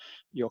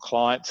 Your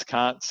clients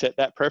can't set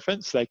that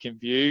preference. They can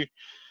view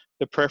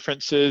the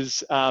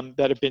preferences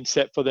that have been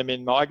set for them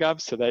in MyGov,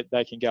 so that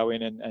they can go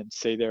in and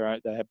see their own.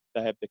 They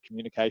have the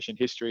communication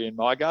history in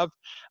MyGov,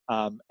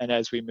 and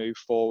as we move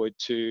forward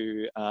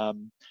to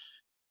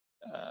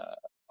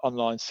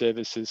online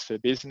services for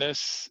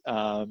business,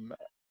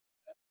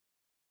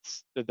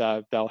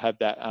 they'll have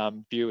that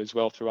view as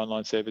well through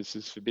online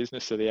services for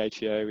business. So the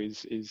ATO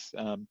is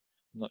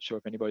I'm not sure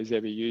if anybody's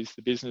ever used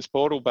the business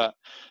portal, but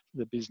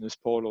the business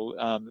portal,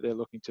 they're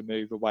looking to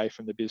move away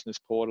from the business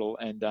portal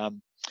and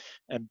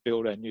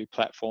build a new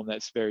platform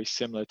that's very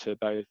similar to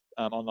both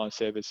online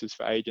services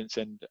for agents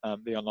and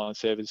the online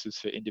services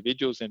for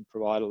individuals, and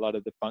provide a lot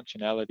of the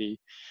functionality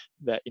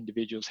that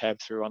individuals have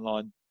through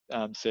online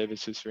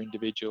services for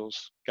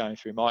individuals going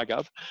through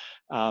MyGov.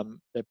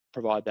 They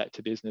provide that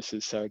to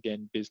businesses. So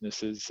again,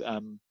 businesses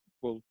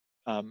will,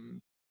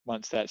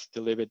 once that's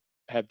delivered,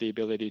 have the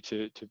ability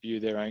to view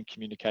their own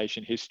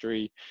communication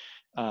history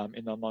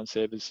in online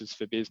services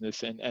for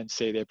business and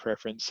see their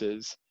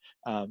preferences.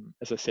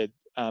 As I said,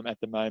 at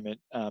the moment,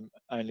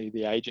 only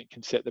the agent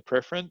can set the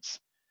preference.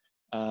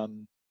 We're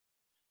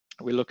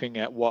looking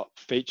at what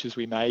features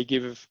we may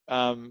give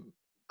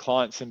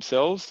clients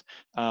themselves.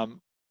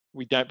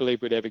 We don't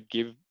believe we'd ever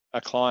give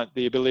a client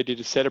the ability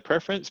to set a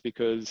preference,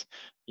 because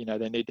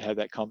they need to have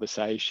that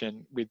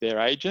conversation with their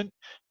agent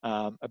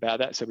about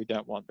that. So we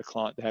don't want the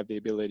client to have the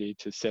ability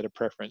to set a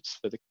preference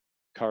for the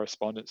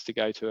correspondence to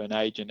go to an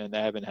agent and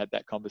they haven't had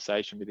that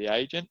conversation with the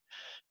agent.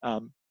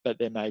 But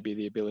there may be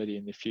the ability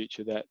in the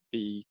future that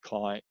the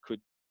client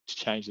could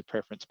change the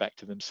preference back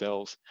to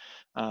themselves.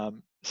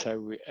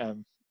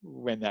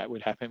 When that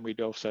would happen,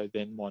 we'd also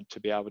then want to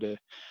be able to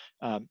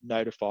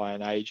notify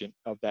an agent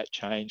of that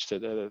change, so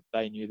that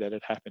they knew that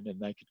it happened and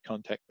they could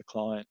contact the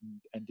client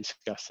and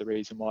discuss the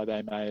reason why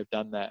they may have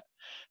done that.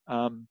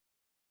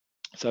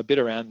 So a bit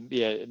around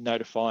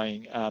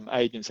notifying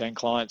agents and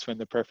clients when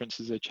the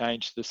preferences are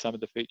changed to some of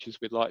the features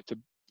we'd like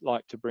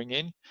to bring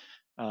in.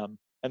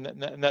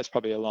 And that's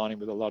probably aligning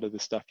with a lot of the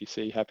stuff you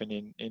see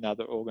happen in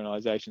other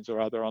organisations or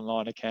other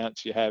online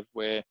accounts you have,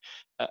 where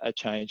a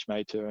change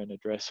made to an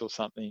address or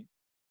something,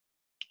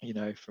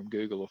 from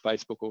Google or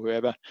Facebook or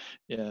whoever,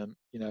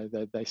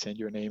 they send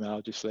you an email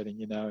just letting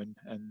you know,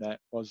 and that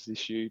was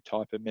this you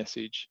type of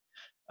message,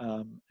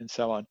 and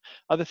so on.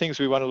 Other things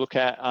we want to look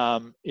at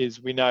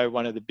is, we know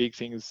one of the big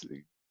things,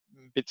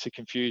 bits of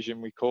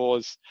confusion we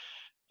cause,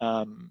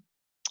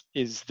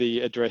 is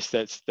the address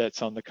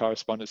that's on the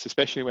correspondence,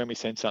 especially when we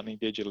send something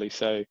digitally.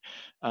 So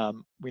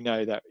we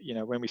know that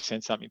when we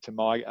send something to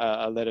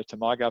a letter to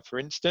MyGov, for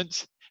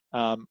instance,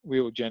 we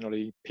will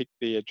generally pick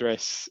the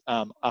address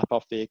up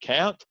off the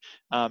account.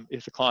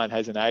 If the client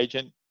has an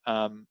agent,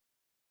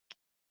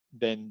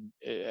 then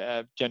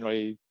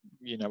generally,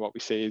 you know, what we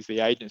see is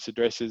the agent's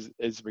address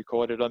is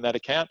recorded on that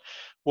account.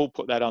 We'll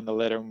put that on the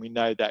letter, and we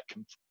know that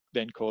can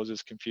then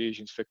causes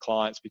confusions for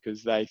clients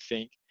because they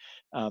think,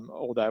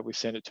 although we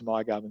send it to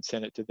MyGov and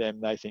send it to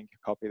them, they think a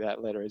copy of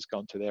that letter has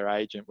gone to their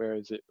agent,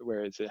 whereas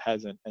it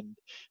hasn't. And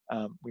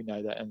we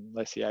know that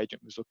unless the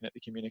agent was looking at the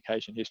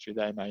communication history,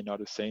 they may not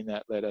have seen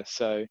that letter.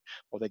 So,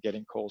 or they're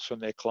getting calls from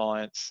their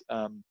clients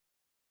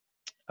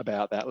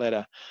about that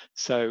letter.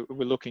 So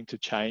we're looking to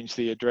change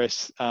the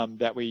address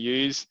that we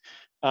use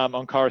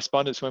on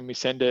correspondence when we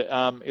send it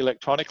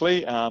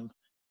electronically.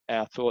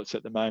 Our thoughts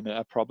at the moment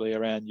are probably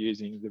around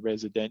using the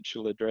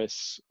residential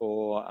address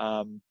or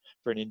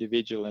for an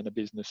individual, and a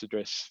business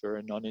address for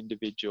a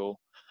non-individual,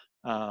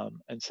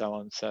 and so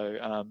on.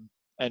 So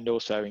and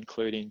also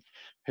including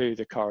who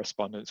the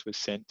correspondence was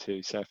sent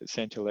to. So if it's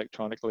sent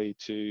electronically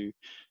to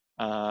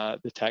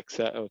the tax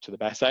or to the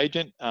BAS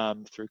agent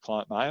through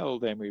client mail,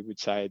 then we would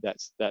say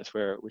that's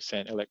where it was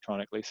sent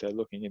electronically. So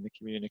looking in the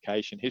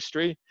communication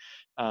history,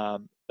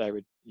 they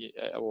would,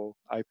 or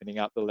opening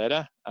up the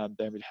letter,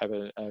 they would have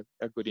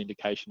a good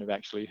indication of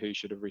actually who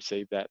should have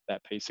received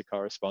that piece of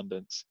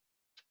correspondence.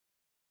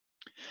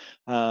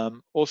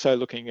 Also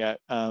looking at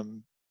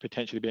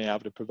potentially being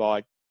able to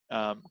provide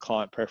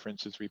client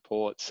preferences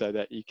reports so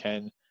that you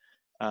can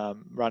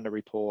run a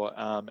report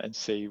and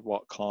see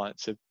what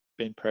clients have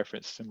been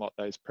preferenced and what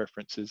those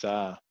preferences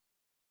are.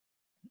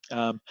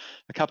 A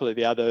couple of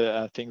the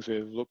other things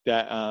we've looked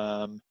at,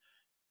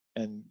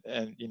 and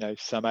you know,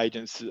 some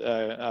agents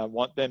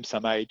want them,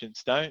 some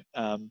agents don't,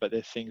 but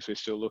there's things we're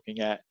still looking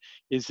at,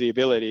 is the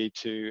ability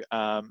to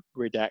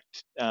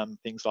redact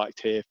things like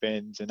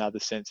TFNs and other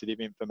sensitive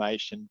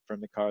information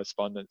from the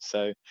correspondence.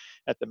 So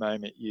at the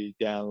moment you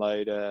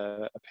download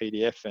a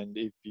PDF, and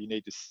if you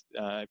need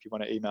to, if you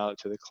want to email it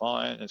to the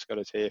client and it's got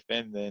a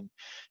TFN, then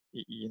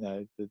you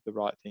know the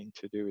right thing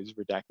to do is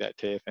redact that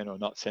TFN or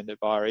not send it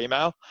via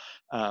email.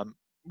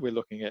 We're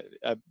looking at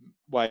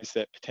ways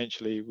that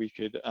potentially we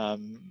could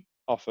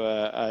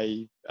offer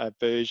a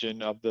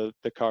version of the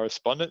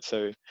correspondence,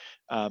 so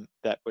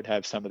that would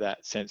have some of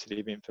that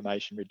sensitive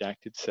information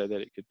redacted so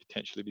that it could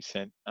potentially be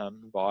sent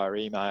via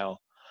email.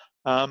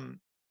 And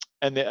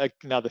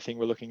another thing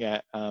we're looking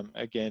at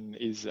again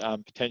is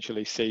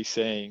potentially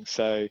CCing,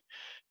 so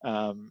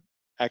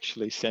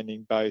actually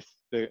sending both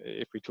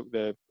if we took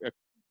the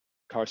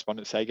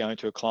correspondence, say, going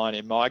to a client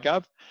in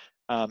MyGov,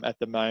 at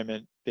the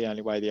moment, the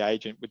only way the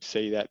agent would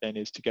see that then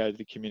is to go to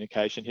the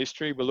communication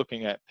history. We're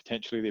looking at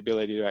potentially the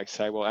ability to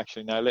actually say, well,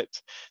 actually, no,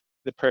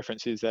 the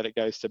preference is that it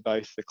goes to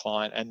both the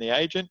client and the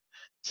agent.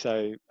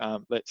 So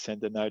let's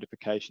send a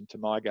notification to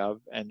MyGov,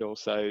 and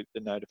also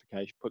the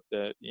notification, put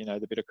the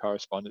bit of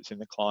correspondence in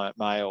the client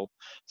mail,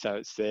 so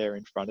it's there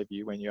in front of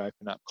you when you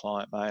open up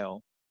client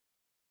mail.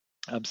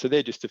 So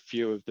they're just a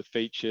few of the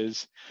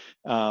features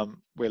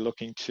we're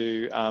looking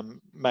to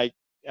make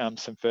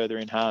some further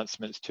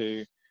enhancements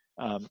to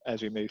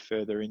as we move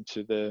further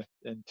into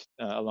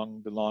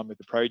along the line with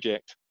the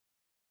project.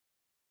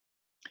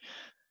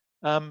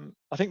 I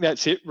think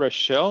that's it,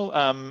 Rochelle.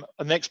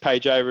 The next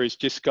page over has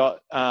just got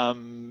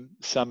some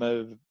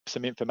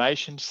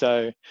information.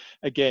 So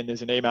again,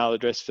 there's an email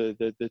address for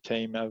the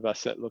team of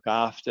us that look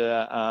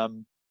after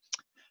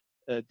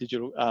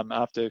digital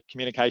after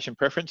communication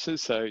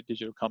preferences, so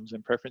digital comms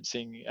and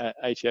preferencing at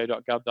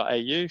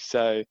ato.gov.au.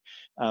 So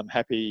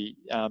happy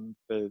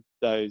for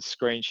those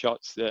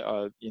screenshots that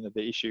are,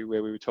 the issue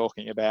where we were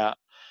talking about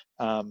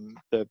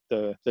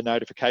the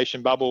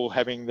notification bubble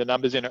having the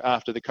numbers in it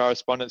after the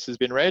correspondence has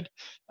been read.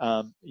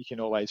 You can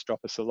always drop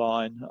us a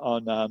line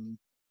on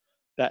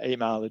that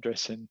email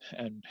address,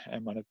 and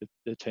one of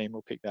the team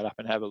will pick that up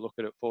and have a look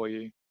at it for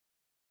you.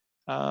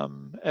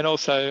 And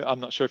also, I'm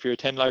not sure if you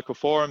attend local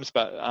forums,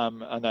 but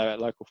I know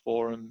at local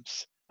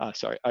forums,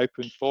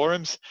 open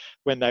forums,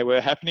 when they were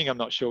happening, I'm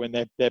not sure when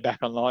they're back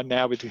online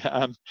now with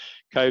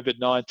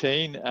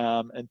COVID-19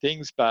 and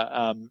things,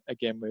 but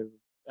again,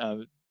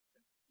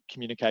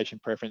 communication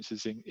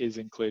preferences is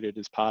included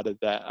as part of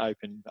that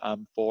open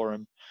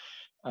forum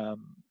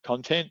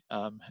content,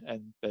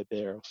 and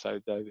they're also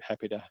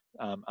happy to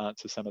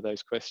answer some of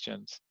those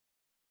questions.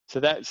 So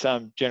that's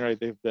generally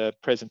the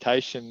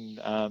presentation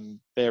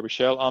there,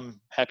 Rochelle. I'm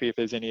happy if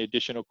there's any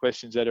additional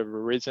questions that have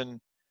arisen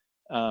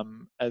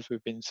as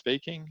we've been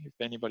speaking, if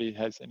anybody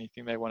has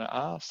anything they want to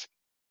ask.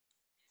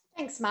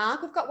 Thanks,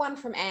 Mark. We've got one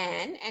from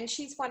Anne, and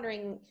she's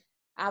wondering,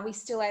 are we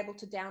still able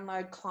to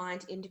download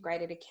client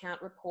integrated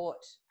account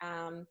report?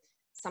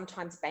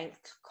 Sometimes bank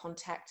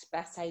contact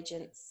BAS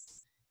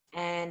agents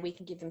and we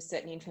can give them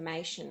certain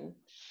information,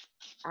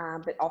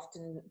 but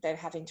often they're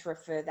having to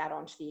refer that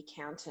on to the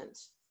accountant.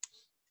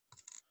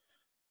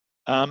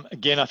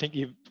 Again, I think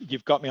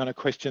you've got me on a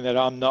question that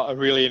I'm not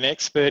really an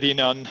expert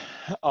in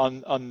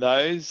on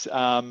those.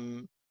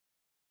 I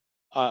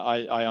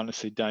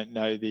honestly don't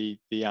know the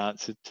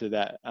answer to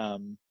that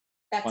one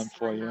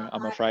for you.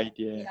 I'm afraid,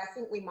 yeah. I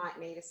think we might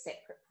need a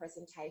separate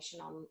presentation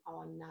on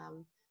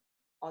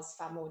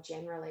OzFar more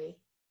generally.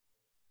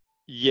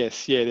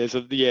 Yes, yeah. There's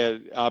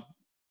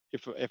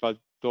if I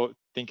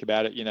think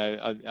about it, you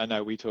know, I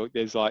know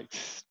there's like,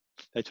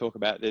 they talk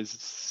about there's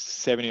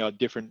 70 odd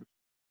different,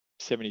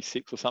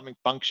 76 or something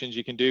functions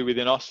you can do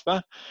within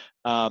OSFA.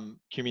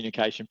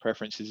 Communication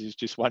preferences is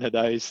just one of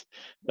those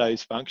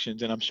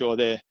functions, and I'm sure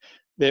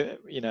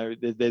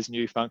there's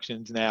new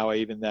functions now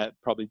even that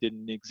probably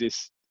didn't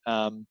exist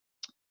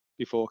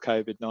before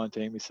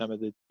COVID-19, with some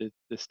of the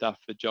stuff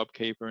for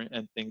JobKeeper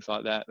and things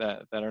like that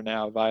are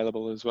now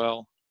available as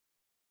well.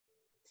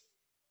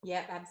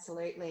 Yeah,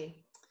 absolutely.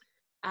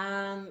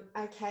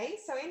 Okay,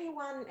 so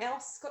anyone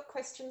else got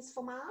questions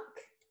for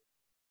Mark?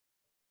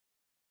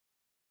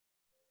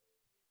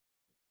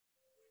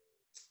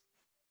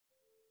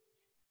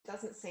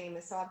 Doesn't seem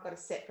as, so I've got a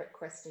separate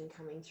question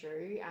coming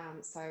through.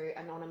 So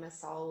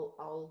Anonymous,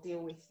 I'll deal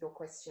with your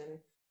question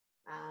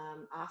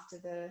after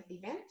the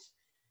event.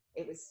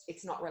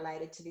 It's not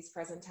related to this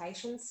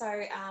presentation.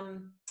 So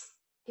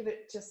give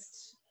it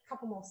just a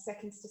couple more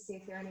seconds to see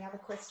if there are any other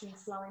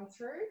questions flowing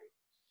through.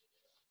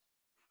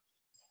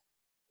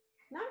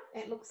 No,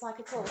 it looks like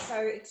it's all.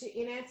 So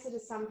in answer to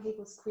some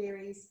people's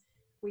queries,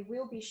 we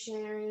will be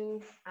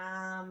sharing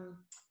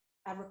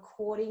a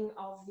recording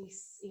of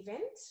this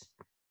event,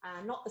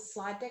 not the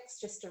slide decks,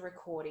 just a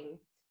recording.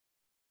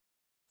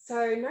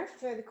 So no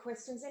further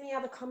questions. Any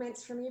other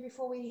comments from you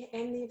before we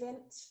end the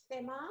event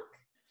there, Mark?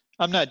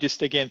 No,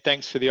 just again,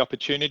 thanks for the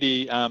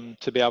opportunity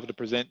to be able to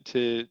present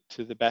to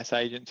the BAS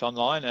agents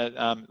online.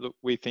 Look,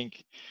 we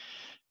think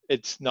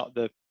it's not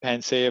the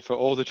panacea for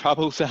all the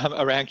troubles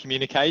around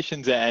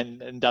communications,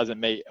 and doesn't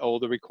meet all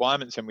the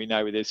requirements, and we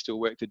know there's still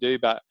work to do,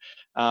 but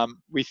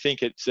we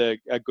think it's a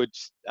good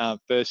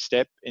first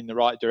step in the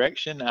right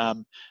direction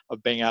of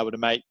being able to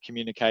make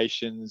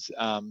communications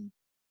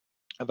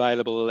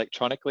available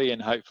electronically,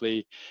 and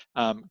hopefully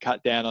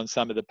cut down on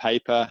some of the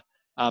paper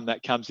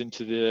that comes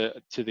into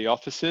the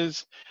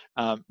offices.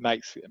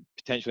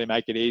 Potentially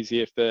make it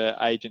easier for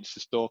agents to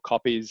store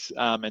copies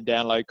and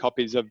download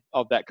copies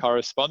of that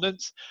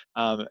correspondence.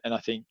 And I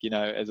think, you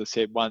know, as I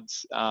said,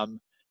 once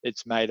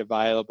it's made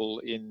available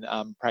in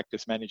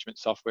practice management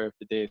software, if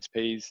the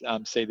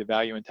DSPs see the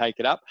value and take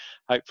it up,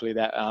 hopefully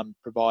that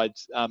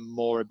provides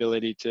more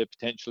ability to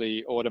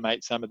potentially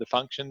automate some of the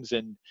functions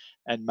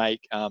and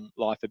make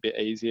life a bit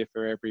easier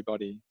for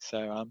everybody.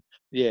 So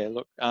yeah,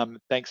 look,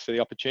 thanks for the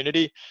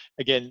opportunity.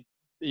 Again,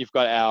 you've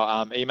got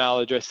our email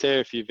address there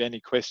if you've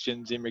any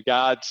questions in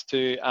regards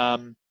to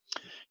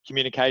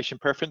communication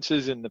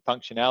preferences and the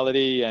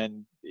functionality,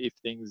 and if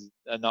things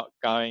are not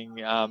going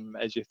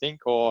as you think,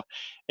 or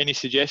any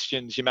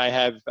suggestions you may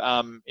have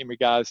in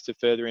regards to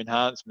further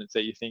enhancements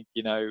that you think,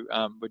 you know,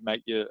 would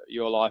make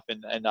your life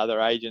and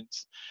other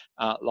agents'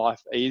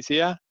 life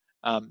easier,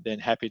 then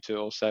happy to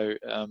also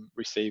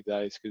receive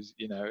those, because,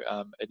 you know,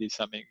 it is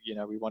something, you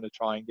know, we want to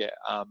try and get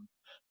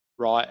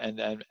right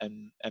and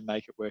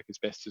make it work as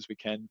best as we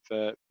can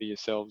for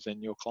yourselves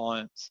and your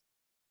clients.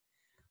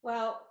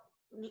 Well,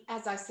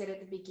 as I said at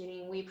the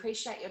beginning, we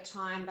appreciate your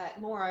time, but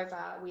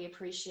moreover, we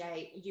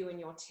appreciate you and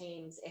your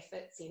team's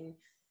efforts in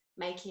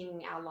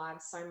making our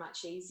lives so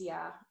much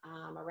easier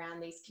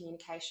around these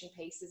communication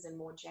pieces, and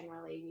more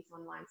generally with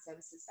online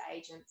services for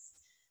agents.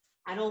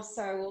 And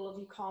also all of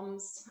you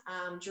comms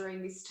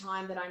during this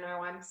time, that I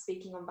know I'm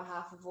speaking on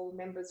behalf of all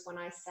members when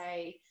I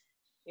say,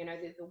 you know,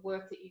 the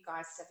work that you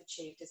guys have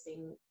achieved has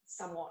been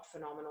somewhat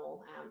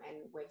phenomenal, and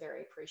we're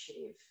very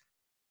appreciative.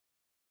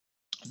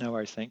 No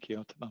worries, thank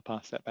you. I'll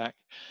pass that back.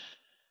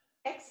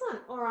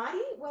 Excellent.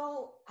 Alrighty.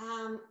 Well,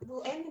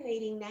 we'll end the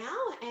meeting now,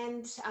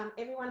 and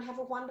everyone have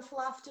a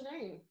wonderful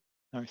afternoon.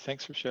 No,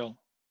 thanks, Rochelle.